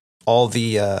the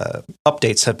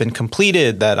updates have been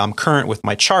completed, that I'm current with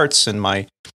my charts and my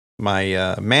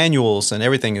manuals and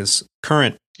everything is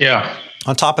current. Yeah.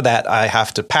 On top of that, I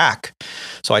have to pack.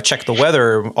 So I check the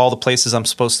weather, all the places I'm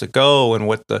supposed to go, and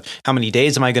how many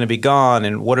days am I going to be gone,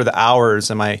 and what are the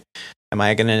hours? Am I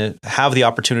going to have the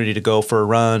opportunity to go for a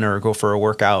run or go for a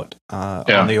workout on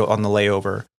the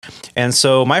layover? And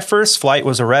so my first flight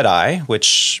was a red eye,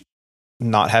 which,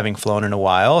 not having flown in a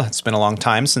while, it's been a long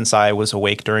time since I was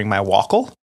awake during my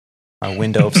wackle, a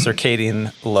window of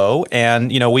circadian low.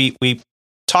 And we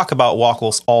talk about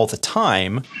wackles all the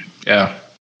time. Yeah.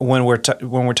 When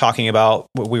we're talking about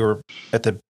what we were at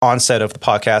the onset of the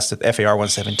podcast at FAR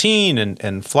 117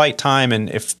 and flight time,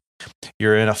 and if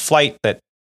you're in a flight that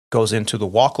goes into the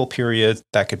wackle period,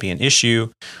 that could be an issue.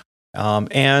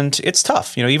 And it's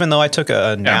tough, even though I took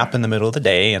a nap in the middle of the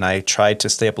day and I tried to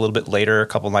stay up a little bit later, a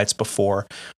couple nights before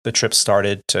the trip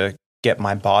started, to get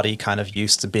my body kind of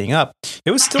used to being up.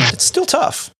 It's still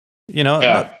tough,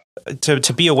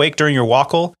 to be awake during your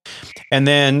wackle. And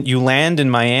then you land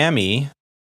in Miami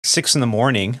 6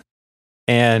 a.m.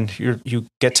 and you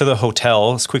get to the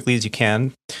hotel as quickly as you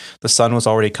can. The sun was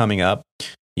already coming up.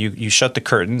 You shut the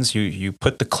curtains. You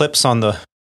put the clips on the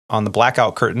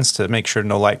blackout curtains to make sure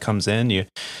no light comes in. You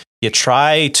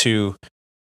try to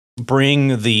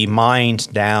bring the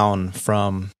mind down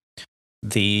from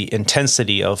the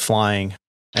intensity of flying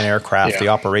an aircraft, the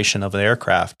operation of an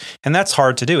aircraft, and that's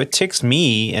hard to do. It takes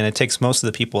me, and it takes most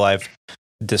of the people I've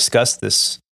discussed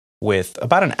this with,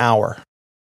 about an hour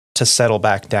to settle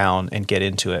back down and get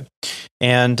into it.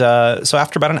 And so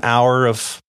after about an hour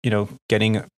of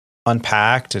getting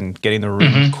unpacked and getting the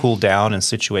room cooled down and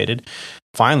situated,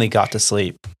 finally got to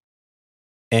sleep.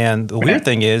 And the weird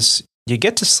thing is, you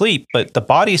get to sleep, but the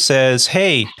body says,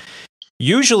 hey,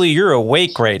 usually you're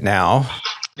awake right now.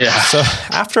 Yeah. So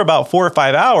after about 4 or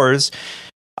 5 hours,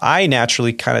 I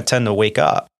naturally kind of tend to wake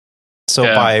up. So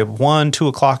by 1, 2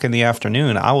 o'clock in the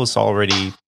afternoon, I was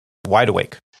already wide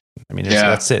awake. I mean,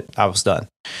 that's it. I was done.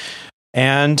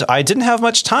 And I didn't have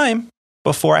much time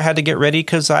before I had to get ready,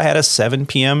 because I had a 7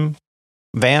 p.m.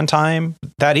 van time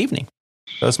that evening.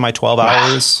 That was my 12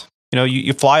 hours.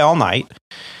 You fly all night.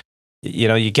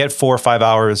 You get 4 or 5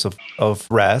 hours of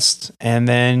rest, and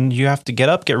then you have to get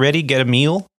up, get ready, get a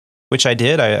meal, which I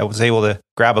did. I was able to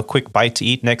grab a quick bite to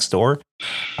eat next door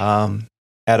at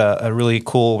a really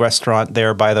cool restaurant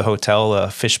there by the hotel, a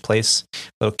fish place,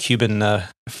 a little Cuban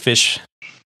fish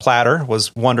platter.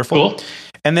 Was wonderful. Cool.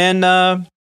 And then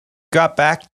got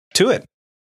back to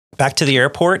the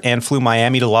airport and flew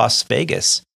Miami to Las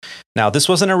Vegas. Now, this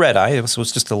wasn't a red eye. This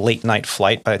was just a late night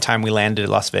flight. By the time we landed at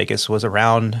Las Vegas, it was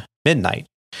around midnight.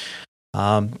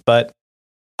 But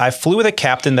I flew with a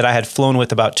captain that I had flown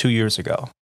with about 2 years ago.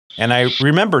 And I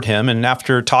remembered him. And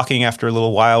after talking after a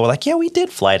little while, we're like, yeah, we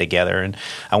did fly together. And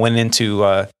I went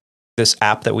into this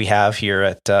app that we have here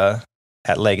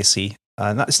at Legacy.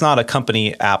 It's not a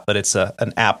company app, but it's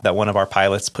an app that one of our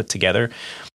pilots put together.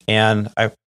 And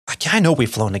I know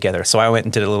we've flown together. So I went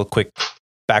and did a little quick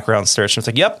background search. And it's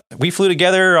like, yep, we flew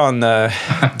together on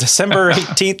December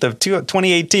 18th of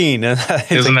 2018.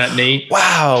 Isn't that neat?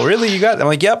 Wow, really? You got? I'm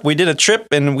like, yep, we did a trip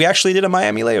and we actually did a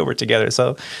Miami layover together.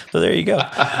 So there you go.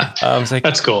 I was like,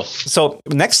 that's cool. So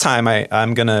next time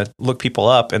I'm going to look people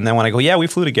up. And then when I go, yeah, we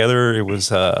flew together. It was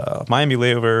a Miami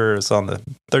layover. It was on the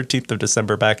 13th of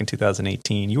December back in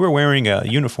 2018. You were wearing a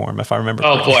uniform, if I remember.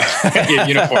 Oh, boy.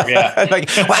 Uniform, yeah. Like,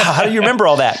 wow, how do you remember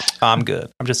all that? I'm good.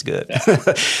 I'm just good.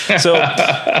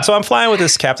 So I'm flying with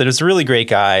this captain. It's a really great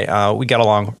guy. We got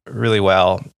along really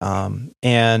well.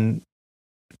 And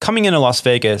coming into Las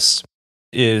Vegas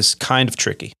is kind of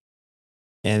tricky.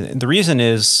 And the reason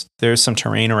is there's some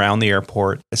terrain around the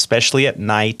airport, especially at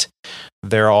night.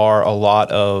 There are a lot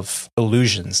of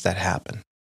illusions that happen,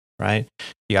 right?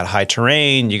 You got high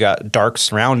terrain, you got dark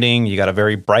surrounding, you got a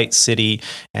very bright city,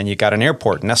 and you got an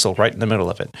airport nestled right in the middle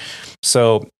of it.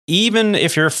 So even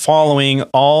if you're following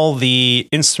all the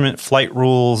instrument flight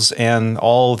rules and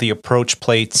all the approach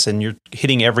plates and you're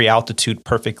hitting every altitude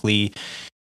perfectly,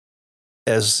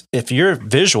 as if you're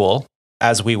visual,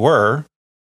 as we were,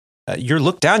 you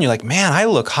look down, you're like, man, I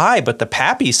look high, but the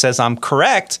Pappy says I'm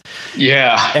correct.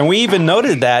 Yeah. And we even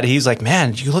noted that. He's like,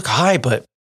 man, you look high, but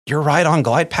you're right on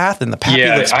glide path, and the Pappy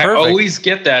looks perfect. I always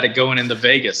get that at going into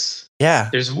Vegas. Yeah.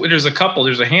 There's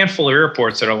a handful of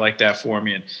airports that are like that for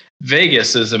me. And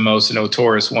Vegas is the most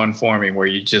notorious one for me, where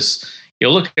you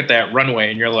look at that runway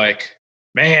and you're like,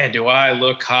 man, do I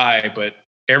look high? But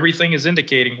everything is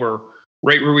indicating we're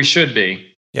right where we should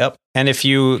be. Yep. And if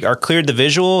you are cleared the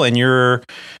visual and you're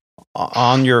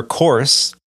on your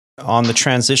course on the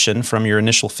transition from your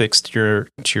initial fix to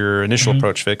your initial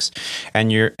approach fix,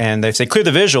 and they say clear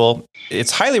the visual,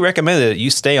 it's highly recommended that you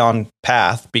stay on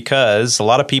path, because a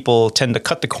lot of people tend to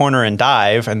cut the corner and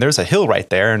dive, and there's a hill right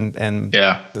there, and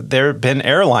there have been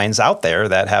airlines out there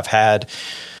that have had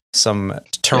some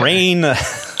terrain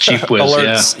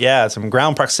alerts, some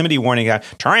ground proximity warning,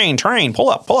 terrain, pull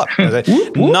up.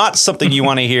 Not something you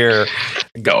want to hear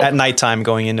at nighttime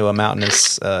going into a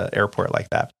mountainous airport like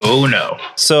that. Oh no.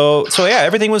 So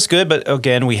everything was good, but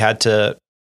again, we had to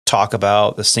talk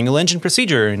about the single engine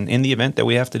procedure, and in the event that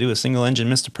we have to do a single engine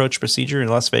missed approach procedure in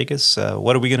Las Vegas,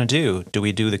 what are we going to do? Do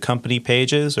we do the company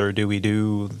pages, or do we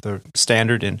do the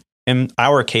standard? In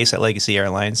our case at Legacy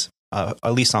Airlines,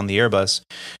 at least on the Airbus,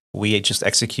 we just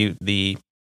execute the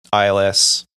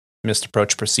ILS missed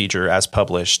approach procedure as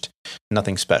published.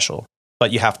 Nothing special,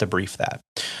 but you have to brief that.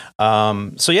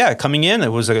 Coming in,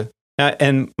 it was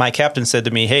and my captain said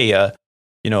to me, hey,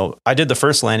 I did the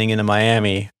first landing into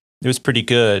Miami. It was pretty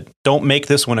good. Don't make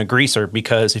this one a greaser,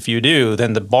 because if you do,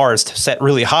 then the bar is set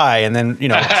really high, and then,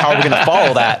 how are we going to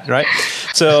follow that, right?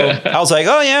 So I was like,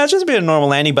 oh yeah, it's just been a normal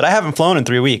landing, but I haven't flown in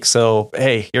 3 weeks. So,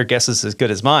 hey, your guess is as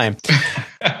good as mine.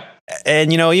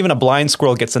 And, even a blind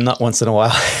squirrel gets a nut once in a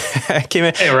while. I came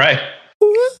in. Hey, right.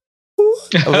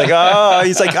 I was like, oh,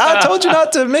 he's like, I told you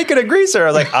not to make it a greaser.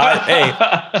 I was like,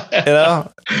 hey,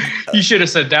 you should have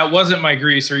said that wasn't my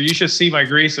greaser. You should see my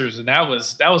greasers. And that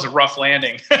was a rough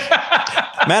landing.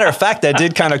 Matter of fact, I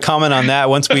did kind of comment on that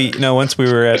once we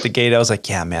were at the gate. I was like,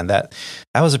 yeah, man, that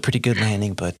was a pretty good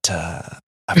landing, but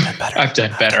I've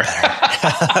done better.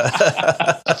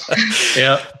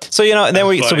 Yeah. So, and then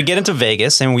we get into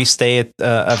Vegas, and we stay at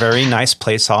a very nice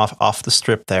place off the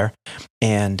strip there.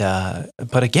 And,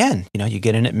 but again, you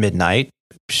get in at midnight.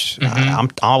 I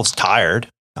was tired.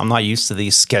 I'm not used to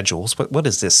these schedules. What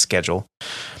is this schedule?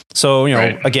 So,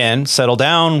 again, settle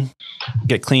down,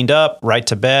 get cleaned up, right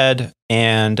to bed.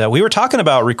 And we were talking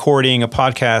about recording a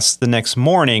podcast the next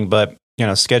morning, but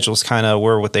schedules kind of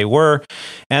were what they were.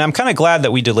 And I'm kind of glad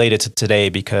that we delayed it to today,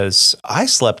 because I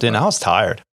slept in. I was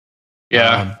tired.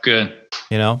 Yeah, good.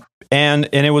 And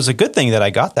it was a good thing that I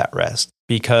got that rest,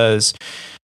 because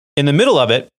in the middle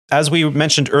of it, as we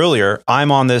mentioned earlier, I'm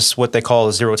on this, what they call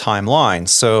a zero time line.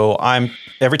 So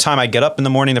every time I get up in the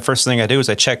morning, the first thing I do is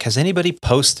I check, has anybody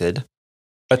posted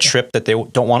a trip that they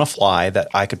don't want to fly that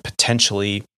I could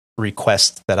potentially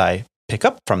request that I pick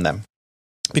up from them?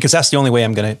 Because that's the only way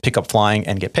I'm going to pick up flying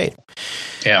and get paid.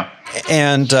 Yeah.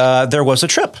 And there was a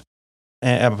trip.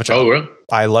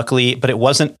 Really? But it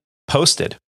wasn't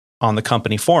posted on the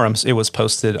company forums. It was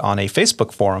posted on a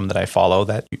Facebook forum that I follow.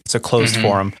 That it's a closed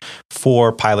forum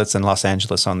for pilots in Los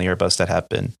Angeles on the Airbus that have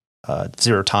been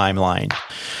zero time lined.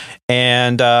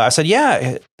 And I said,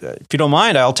 yeah, if you don't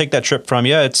mind, I'll take that trip from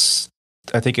you. I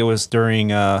think it was during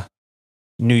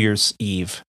New Year's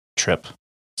Eve trip.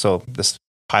 So this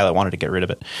pilot wanted to get rid of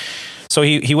it. So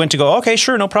he went to go, okay,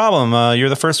 sure, no problem. You're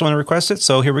the first one to request it.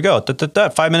 So here we go.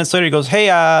 5 minutes later, he goes, hey,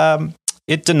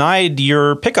 it denied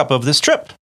your pickup of this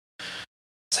trip.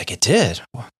 It's like, it did.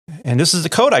 And this is the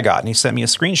code I got. And he sent me a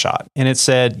screenshot. And it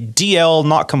said, DL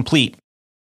not complete.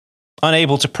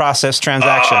 Unable to process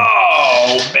transaction.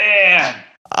 Oh, man.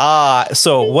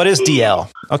 So what is DL?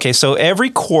 Okay, so every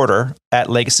quarter at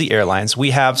Legacy Airlines,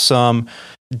 we have some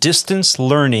distance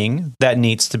learning that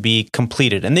needs to be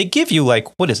completed. And they give you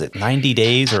 90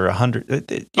 days or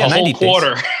 100? Yeah, 90 days.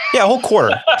 Quarter. Yeah, a whole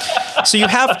quarter. So you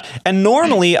have, and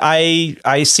normally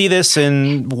I see this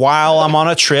while I'm on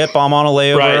a trip, I'm on a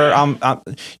layover,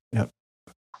 right.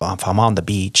 If I'm on the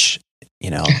beach,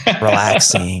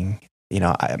 relaxing,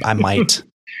 I might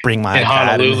bring my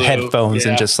iPad and headphones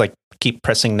and just keep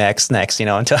pressing next,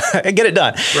 until I get it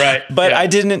done. Right. But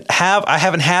yeah. I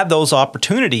haven't had those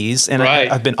opportunities, and Right.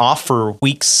 I've been off for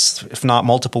weeks, if not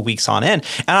multiple weeks on end.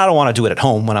 And I don't want to do it at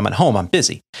home. When I'm at home, I'm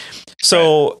busy.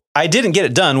 So I didn't get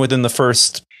it done within the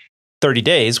first 30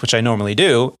 days, which I normally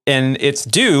do. And it's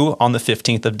due on the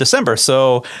 15th of December.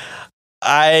 So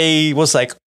I was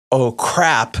like, oh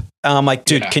crap. I'm like,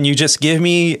 dude, can you just give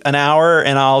me an hour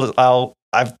and I'm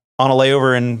on a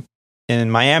layover in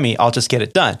Miami, I'll just get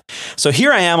it done. So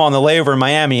here I am on the layover in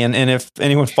Miami. And if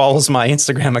anyone follows my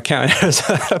Instagram account, there's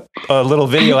a little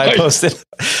video I posted.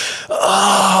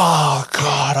 Oh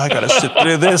God, I got to sit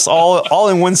through this all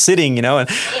in one sitting, And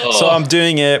so I'm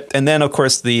doing it. And then of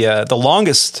course the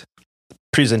longest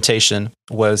presentation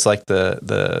was like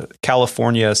the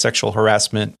California sexual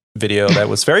harassment video that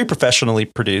was very professionally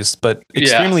produced, but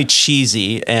extremely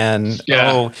cheesy. And you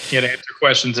had to answer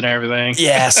questions and everything.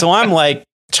 Yeah. So I'm like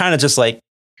trying to just like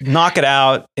knock it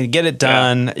out and get it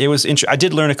done. It was I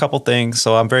did learn a couple things,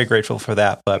 so I'm very grateful for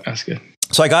that. But that's good.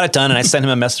 So I got it done and I sent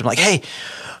him a message. I'm like, hey,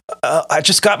 I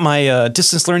just got my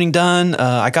distance learning done.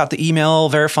 I got the email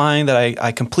verifying that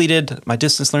I completed my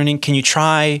distance learning. Can you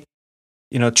try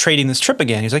trading this trip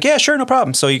again? He's like, yeah, sure, no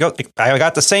problem. So I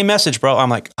got the same message, bro. I'm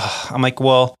like,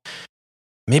 well,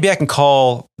 maybe I can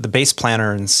call the base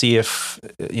planner and see if,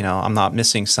 I'm not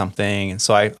missing something. And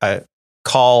so I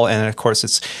call, and of course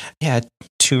it's,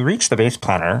 to reach the base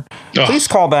planner, please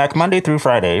call back Monday through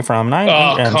Friday from 9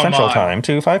 a.m. Central Time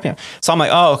to 5 p.m. So I'm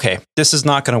like, oh, okay, this is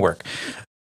not going to work.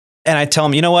 And I tell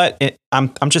him, you know what?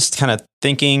 I'm just kind of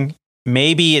thinking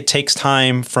maybe it takes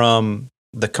time from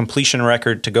the completion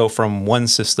record to go from one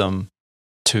system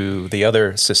to the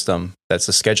other system. That's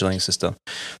the scheduling system.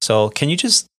 So can you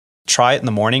just try it in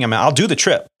the morning? I mean, I'll do the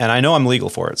trip, and I know I'm legal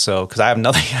for it. So, cause I have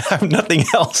nothing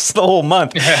else the whole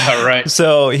month. Yeah. Right.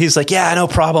 So he's like, yeah, no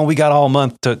problem. We got all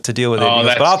month to deal with it. Oh,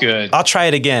 that's good. I'll try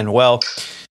it again. Well,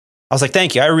 I was like,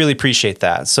 thank you. I really appreciate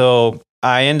that. So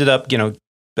I ended up,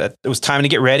 it was time to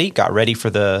get ready, got ready for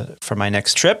my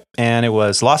next trip. And it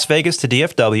was Las Vegas to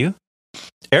DFW.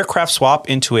 Aircraft swap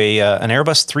into an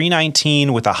Airbus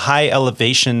 319 with a high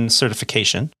elevation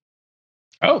certification.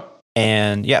 Oh.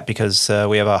 And because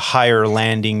we have a higher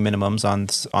landing minimums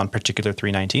on particular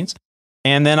 319s.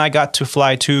 And then I got to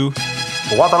fly to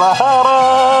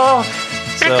Guadalajara.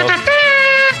 So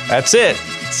that's it.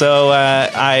 So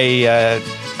I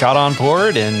got on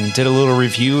board and did a little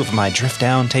review of my drift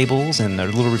down tables and a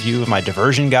little review of my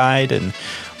diversion guide. And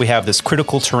we have this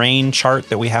critical terrain chart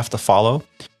that we have to follow.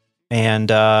 And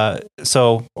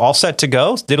so all set to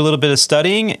go, did a little bit of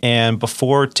studying, and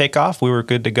before takeoff, we were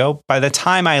good to go. By the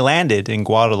time I landed in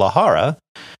Guadalajara,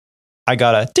 I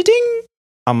got a ding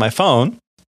on my phone.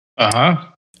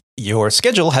 Your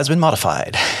schedule has been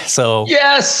modified. So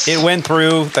yes, it went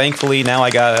through. Thankfully, now I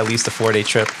got at least a 4-day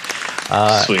trip.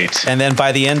 Sweet. And then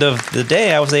by the end of the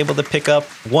day, I was able to pick up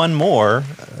one more,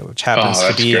 which happens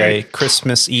to be a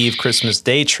Christmas Eve, Christmas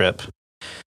Day trip.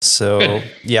 So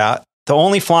yeah. The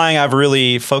only flying I've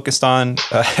really focused on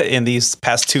in these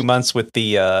past 2 months with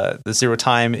the zero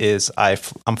time is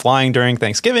I'm flying during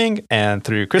Thanksgiving and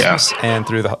through Christmas and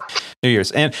through the New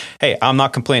Year's. And hey, I'm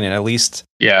not complaining. At least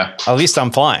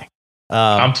I'm flying.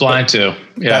 I'm flying too.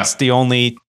 Yeah, that's the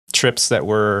only trips that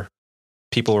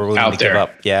people were willing out to there. Give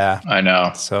up. Yeah, I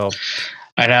know. So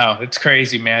I know it's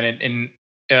crazy, man. And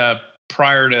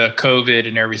prior to COVID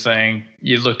and everything,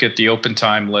 you look at the open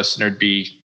time list, and there'd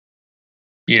be,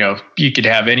 you could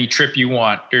have any trip you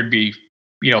want. There'd be,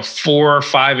 4 or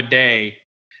 5 a day,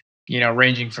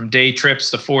 ranging from day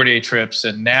trips to 4-day trips.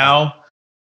 And now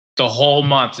the whole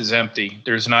month is empty.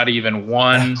 There's not even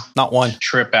not one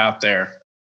trip out there.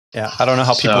 Yeah. I don't know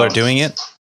how people are doing it.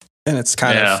 And it's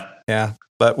kind of,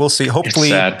 but we'll see.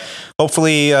 Hopefully,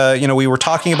 we were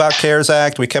talking about CARES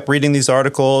Act. We kept reading these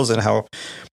articles and how,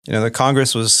 the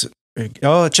Congress was,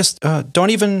 just don't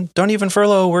even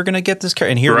furlough. We're going to get this care.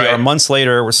 And here we are months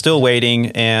later, we're still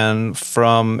waiting. And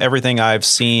from everything I've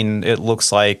seen, it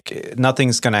looks like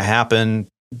nothing's going to happen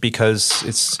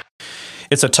because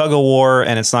it's a tug of war,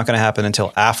 and it's not going to happen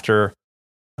until after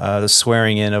the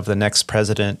swearing in of the next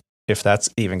president, if that's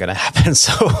even going to happen.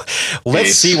 So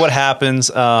let's see what happens.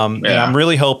 And I'm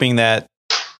really hoping that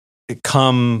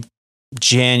come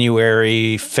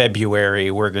January,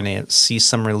 February, we're going to see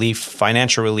some relief,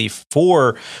 financial relief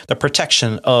for the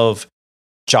protection of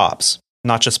jobs,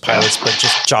 not just pilots, but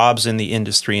just jobs in the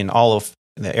industry and all of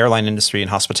the airline industry and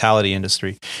hospitality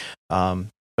industry. So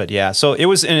it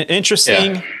was an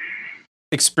interesting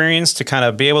experience to kind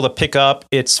of be able to pick up.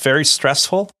 It's very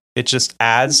stressful. It just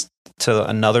adds to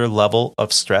another level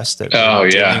of stress that we're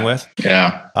dealing with.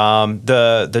 Yeah.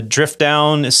 The drift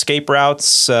down escape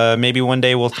routes. Maybe one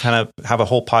day we'll kind of have a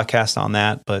whole podcast on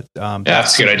that. But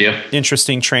that's a good idea.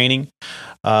 Interesting training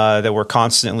that we're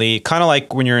constantly, kind of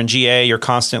like when you're in GA, you're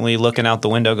constantly looking out the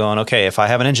window, going, "Okay, if I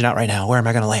have an engine out right now, where am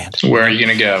I going to land? Where are you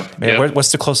going to go? Yep.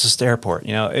 What's the closest airport?"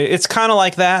 It's kind of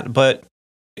like that, but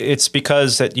it's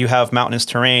because that you have mountainous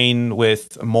terrain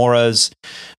with moras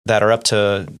that are up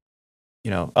to,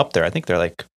 up there. I think they're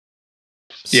like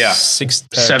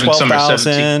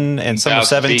 12,000 and some are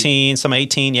 17, some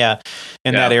 18. Yeah.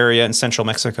 In that area in central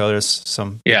Mexico, there's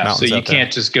some mountains. So you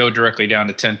can't just go directly down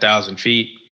to 10,000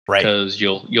 feet. Right. Because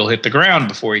you'll hit the ground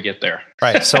before you get there.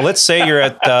 Right. So let's say you're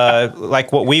at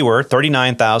like what we were,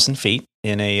 39,000 feet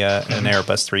in an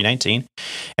Airbus 319.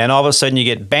 And all of a sudden you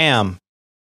get BAM.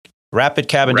 Rapid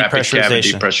cabin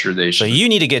depressurization. So you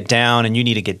need to get down, and you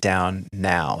need to get down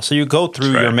now. So you go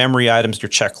through your memory items, your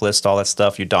checklist, all that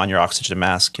stuff. You don your oxygen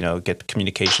mask, get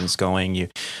communications going.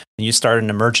 You start an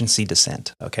emergency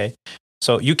descent. Okay.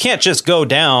 So you can't just go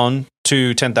down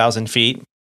to 10,000 feet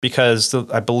because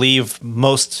I believe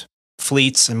most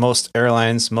fleets and most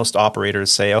airlines, most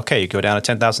operators say, okay, you go down to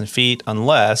 10,000 feet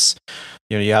unless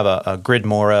you have a grid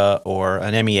mora or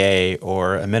an MEA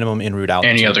or a minimum en route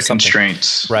altitude. Any other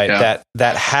constraints. Right. Yeah.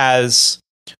 That has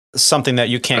something that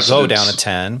you can't go down to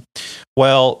 10.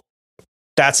 Well,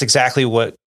 that's exactly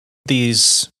what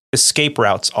these escape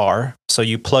routes are. So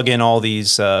you plug in all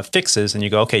these fixes and you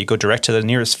go, okay, you go direct to the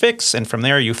nearest fix. And from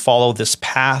there you follow this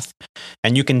path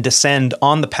and you can descend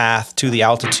on the path to the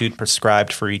altitude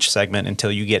prescribed for each segment until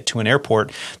you get to an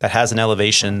airport that has an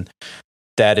elevation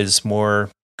that is more,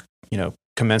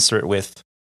 commensurate with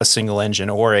a single engine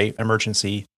or a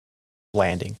emergency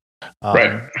landing.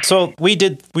 Right. So we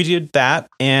did that,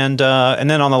 and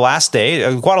then on the last day,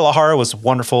 Guadalajara was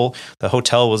wonderful. The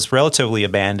hotel was relatively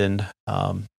abandoned,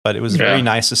 but it was a very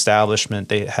nice establishment.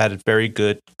 They had very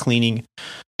good cleaning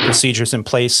procedures in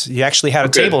place. You actually had a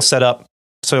table set up,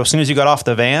 so as soon as you got off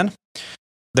the van,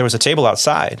 there was a table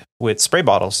outside with spray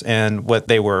bottles, and what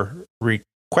they were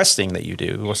requesting that you do,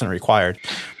 it wasn't required,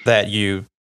 that you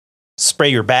spray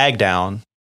your bag down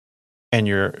and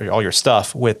all your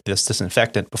stuff with this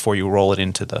disinfectant before you roll it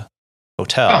into the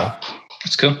hotel. Oh,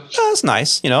 that's cool. That's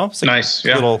nice. It's nice.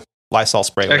 A little Lysol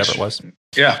spray, whatever it was.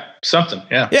 Yeah. Something.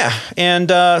 Yeah. Yeah. And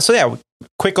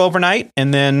quick overnight,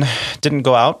 and then didn't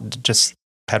go out, just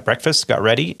had breakfast, got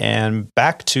ready, and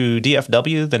back to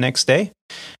DFW the next day.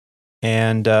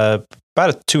 And about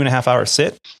a 2.5 hour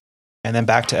sit, and then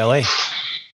back to LA.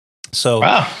 So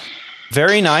wow.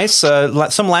 Very nice.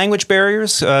 Some language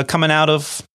barriers coming out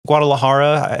of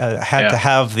Guadalajara. I had to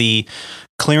have the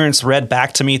clearance read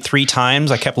back to me 3 times.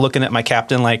 I kept looking at my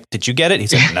captain like, "Did you get it?" He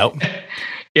said, "Nope."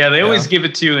 Yeah, they always give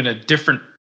it to you in a different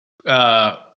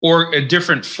or a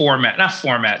different format,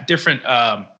 different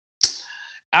out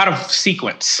of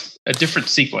sequence, a different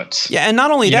sequence. Yeah, and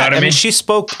not only that, I mean, she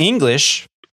spoke English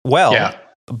well,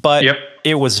 but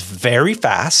it was very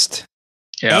fast,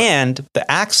 and the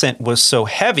accent was so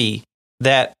heavy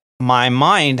that my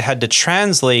mind had to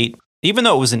translate, even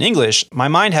though it was in English, my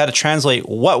mind had to translate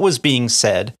what was being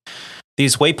said,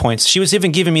 these waypoints. She was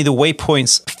even giving me the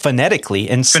waypoints phonetically.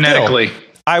 And still,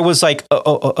 I was like,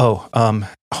 was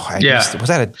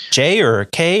that a J or a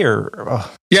K or?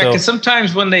 Because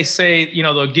sometimes when they say,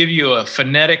 they'll give you a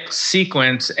phonetic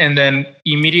sequence and then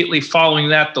immediately following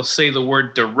that, they'll say the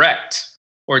word direct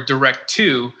or direct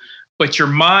to, but your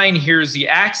mind hears the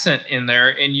accent in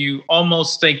there and you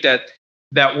almost think that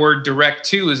word direct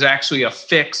to is actually a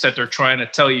fix that they're trying to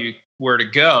tell you where to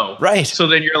go. Right. So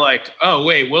then you're like, oh,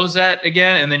 wait, what was that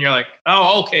again? And then you're like,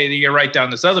 oh, okay. Then you write down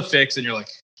this other fix and you're like,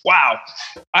 wow,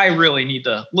 I really need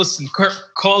to listen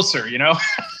closer,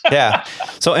 Yeah.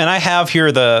 So, and I have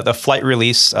here the flight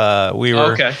release.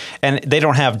 And they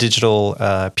don't have digital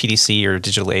PDC or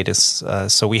digital ATIS.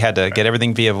 So we had to get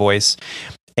everything via voice.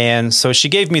 And so she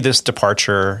gave me this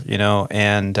departure,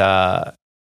 and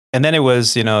then it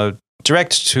was,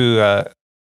 direct to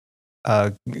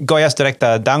Goyas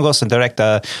Directa Dangos and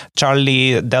Directa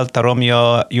Charlie Delta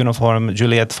Romeo Uniform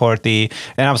Juliet 40.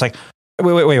 And I was like,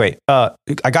 wait.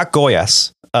 I got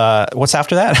Goyas. What's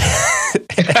after that?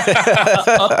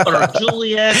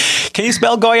 Juliet. Can you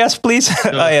spell Goyas, please?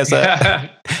 Yes.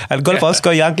 Golf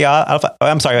Oscar Yankee Alpha.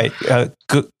 I'm sorry.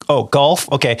 Golf.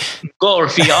 Okay.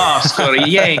 Golf Oscar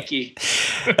Yankee.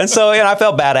 And so, I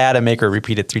felt bad. I had to make her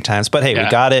repeat it 3 times. But hey, we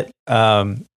got it.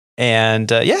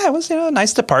 It was a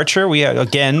nice departure. We had,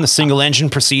 again, the single engine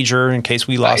procedure in case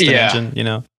we lost an engine.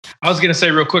 I was going to say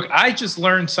real quick, I just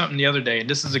learned something the other day, and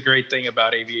this is a great thing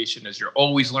about aviation is you're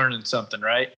always learning something,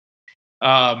 right?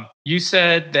 You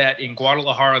said that in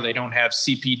Guadalajara they don't have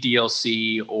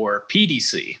CPDLC or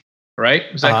PDC, right?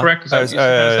 Is that correct? Is that what you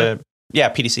said? Yeah,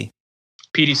 PDC.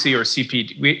 PDC or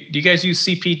CP. Do you guys use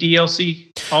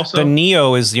CPDLC also? The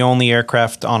Neo is the only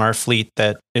aircraft on our fleet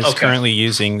that is currently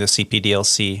using the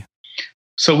CPDLC.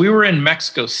 So we were in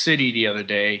Mexico City the other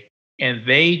day, and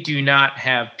they do not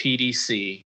have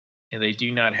PDC, and they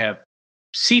do not have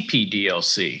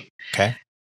CPDLC. Okay.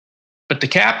 But the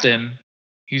captain,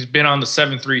 he's been on the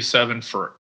 737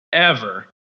 forever.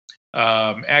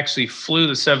 Actually flew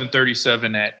the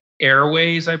 737 at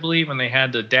Airways, I believe, when they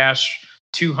had the Dash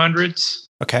 200s.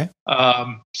 Okay.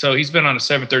 So he's been on a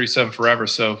 737 forever.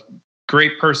 So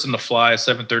great person to fly a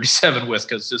 737 with,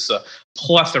 because it's a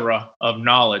plethora of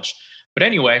knowledge. But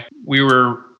anyway, we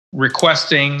were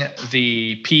requesting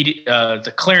the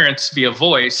clearance via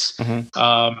voice.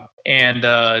 So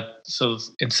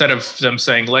instead of them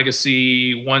saying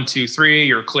legacy 1, 2, 3,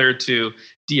 you're cleared to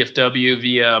DFW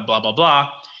via blah, blah,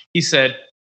 blah. He said,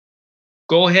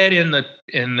 go ahead in the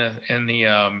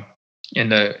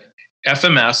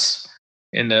FMS,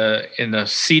 in the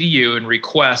CDU, and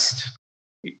request,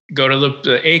 go to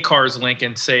the ACARS link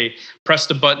and say, press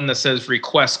the button that says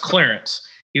request clearance.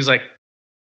 He's like,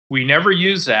 we never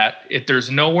use that.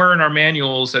 There's nowhere in our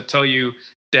manuals that tell you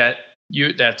that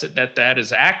that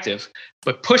is active,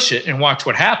 but push it and watch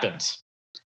what happens.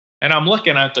 And I'm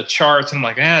looking at the charts and I'm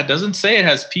like, it doesn't say it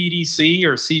has PDC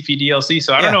or CPDLC,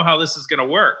 so I don't know how this is going to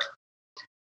work.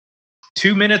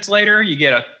 2 minutes later, you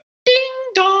get a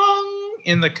ding dong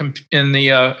in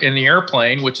the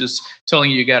airplane, which is telling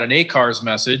you got an ACARS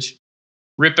message.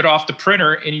 Rip it off the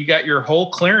printer, and you got your whole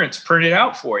clearance printed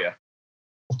out for you.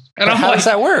 And I'm how does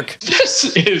that work?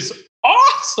 This is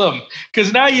awesome,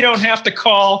 because now you don't have to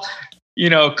call,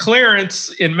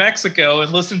 clearance in Mexico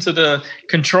and listen to the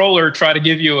controller try to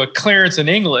give you a clearance in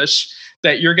English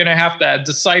that you're going to have to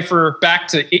decipher back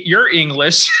to your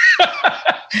English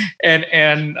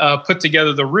and put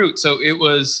together the route. So it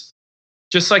was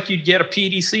just like you'd get a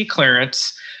PDC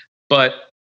clearance, but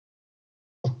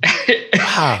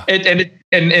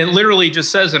it literally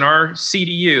just says in our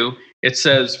CDU, it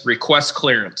says request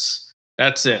clearance.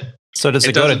 That's it. So does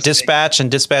it go to dispatch, and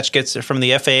dispatch gets it from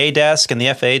the FAA desk, and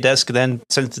the FAA desk then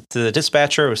sends it to the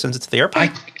dispatcher or sends it to the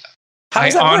airplane? I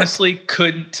honestly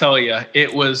couldn't tell you.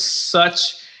 It was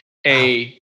such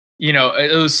it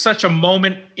was such a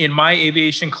moment in my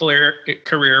aviation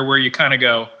career where you kind of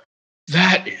go,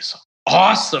 that is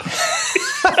awesome.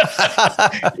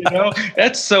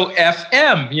 That's so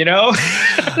FM,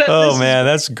 Oh man,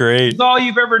 that's great. All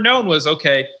you've ever known was,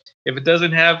 okay, if it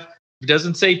doesn't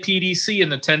say PDC in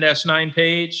the 10-9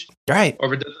 page, right,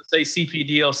 or if it doesn't say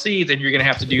CPDLC, then you're going to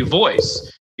have to do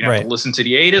voice. You have to listen to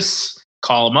the ATIS,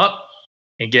 call them up,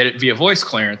 and get it via voice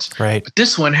clearance. Right. But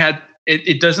this one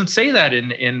it doesn't say that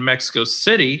in Mexico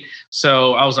City.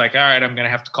 So I was like, all right, I'm going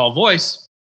to have to call voice.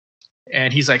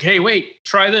 And he's like, hey, wait,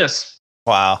 try this.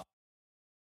 Wow.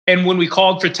 And when we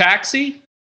called for taxi,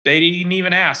 they didn't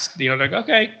even ask. They're like,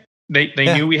 okay. They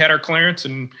knew we had our clearance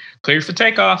and cleared for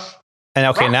takeoff. And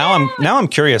now I'm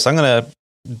curious. I'm going to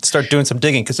start doing some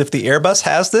digging, because if the Airbus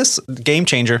has this, game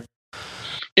changer.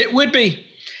 It would be.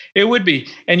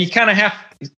 And you kind of have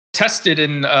to test it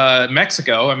in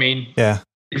Mexico. I mean,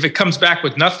 if it comes back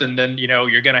with nothing, then,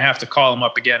 you're going to have to call them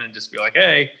up again and just be like,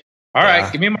 hey, all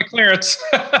right, give me my clearance.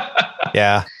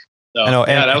 Yeah. So, I know,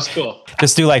 that was cool.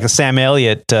 Just do like the Sam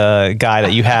Elliott guy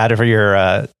that you had for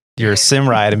your sim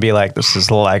ride and be like, this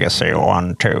is legacy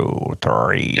 1, 2,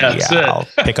 3. I'll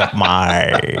pick up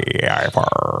my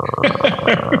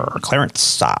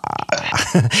clearance.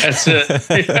 That's it.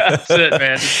 That's it,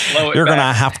 man. Just slow it You're back. going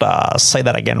to have to say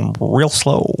that again real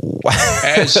slow.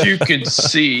 As you can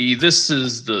see, this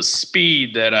is the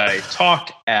speed that I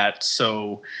talk at.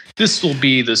 So this will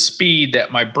be the speed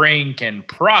that my brain can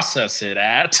process it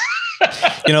at.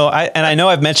 I know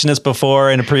I've mentioned this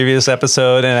before in a previous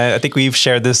episode, and I think we've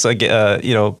shared this,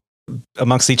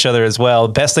 amongst each other as well.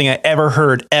 Best thing I ever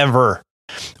heard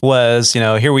was,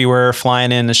 here we were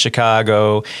flying into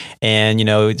Chicago, and,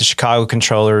 the Chicago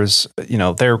controllers,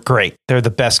 they're great. They're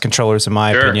the best controllers, in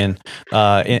my opinion,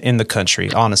 in the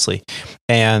country, honestly.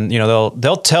 And,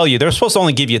 they'll tell you, they're supposed to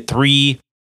only give you 3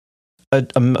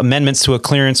 amendments to a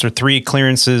clearance, or 3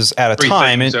 clearances at a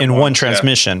time in one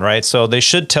transmission, right? So they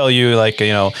should tell you, like,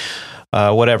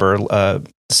 whatever,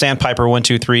 Sandpiper 1,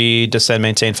 2, 3, descend,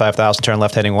 maintain 5,000, turn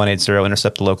left heading 180,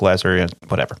 intercept the localizer,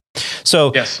 whatever.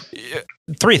 So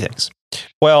 3 things.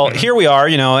 Well, here we are,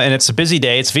 and it's a busy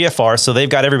day. It's VFR, so they've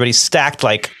got everybody stacked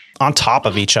like on top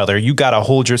of each other. You got to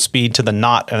hold your speed to the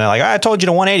knot, and they're like, I told you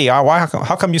to 180.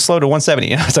 How come you slowed to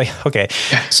 170? It's like, okay,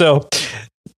 so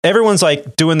everyone's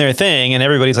like doing their thing and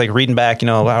everybody's like reading back,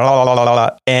 blah, blah, blah, blah,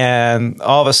 blah. And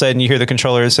all of a sudden you hear the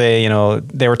controllers say,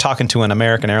 they wwere talking to an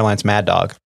American Airlines Mad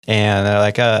Dog. And they're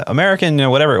like, American,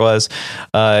 whatever it was,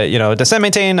 descend,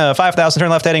 maintain 5,000, turn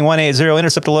left heading 180,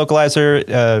 intercept the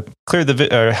localizer,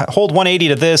 clear hold 180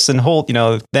 to this and hold,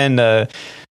 then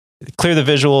clear the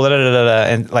visual,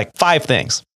 and like 5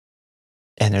 things.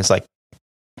 And there's like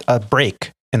a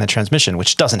break in the transmission,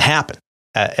 which doesn't happen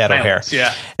at O'Hare.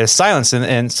 Yeah. There's silence.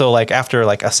 And so like after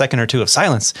like a second or two of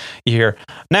silence, you hear,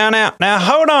 now,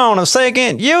 hold on a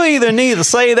second. You either need to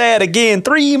say that again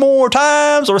 3 more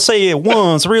times or say it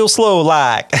once real slow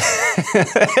like.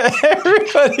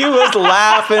 Everybody was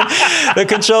laughing. The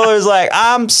controller's like,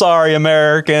 I'm sorry,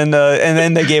 American. And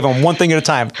then they gave them one thing at a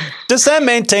time. Descend,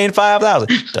 maintain 5,000.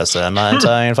 Descend,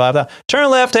 maintain 5,000. Turn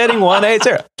left heading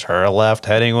 180. Turn left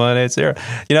heading 180.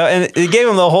 And it gave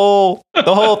them the whole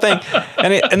thing.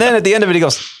 And then at the end of it, he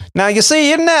goes, now you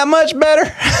see, isn't that much better?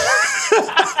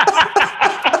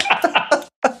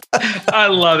 I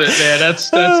love it, man. That's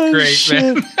great,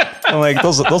 shit. man. I'm like,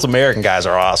 those American guys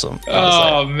are awesome.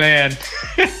 Oh, man.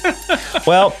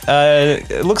 Well,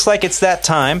 it looks like it's that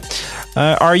time.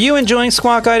 Are you enjoying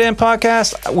Squawk Ident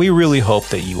Podcast? We really hope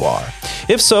that you are.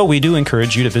 If so, we do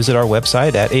encourage you to visit our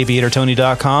website at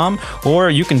aviatortony.com, or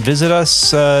you can visit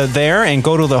us there and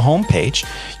go to the homepage.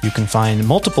 You can find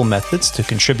multiple methods to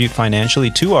contribute financially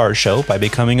to our show by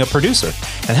becoming a producer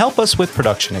and help us with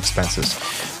production expenses.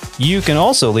 You can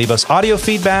also leave us audio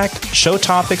feedback, show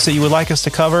topics that you would like us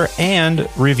to cover, and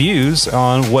reviews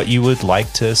on what you would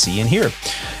like to see and hear.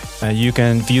 You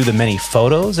can view the many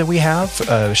photos that we have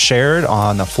shared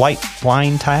on the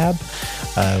Flightline tab.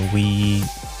 We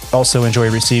also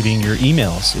enjoy receiving your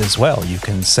emails as well. You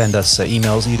can send us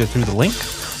emails either through the link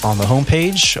on the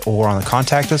homepage or on the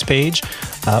Contact Us page,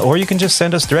 or you can just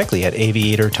send us directly at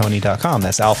aviatortony.com.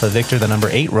 That's Alpha Victor, the number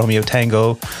 8, Romeo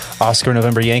Tango, Oscar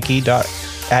November Yankee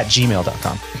at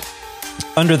gmail.com.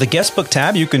 Under the guest book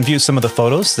tab, you can view some of the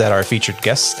photos that our featured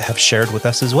guests have shared with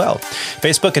us as well.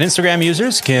 Facebook and Instagram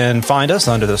users can find us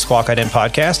under the Squawk Ident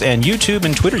Podcast, and YouTube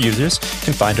and Twitter users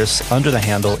can find us under the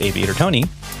handle Aviator Tony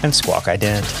and Squawk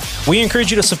Ident. We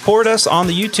encourage you to support us on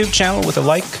the YouTube channel with a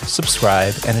like,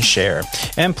 subscribe, and a share.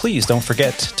 And please don't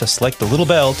forget to select the little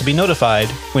bell to be notified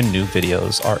when new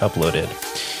videos are uploaded.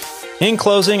 In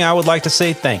closing, I would like to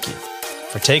say thank you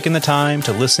for taking the time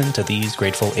to listen to these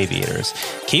grateful aviators.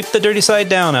 Keep the dirty side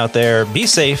down out there, be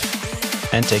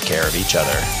safe, and take care of each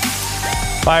other.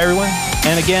 Bye, everyone.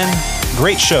 And again,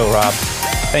 great show, Rob.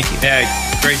 Thank you. Yeah,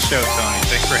 great show, Tony.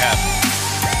 Thanks for having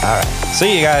me. All right.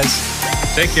 See you guys.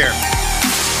 Take care.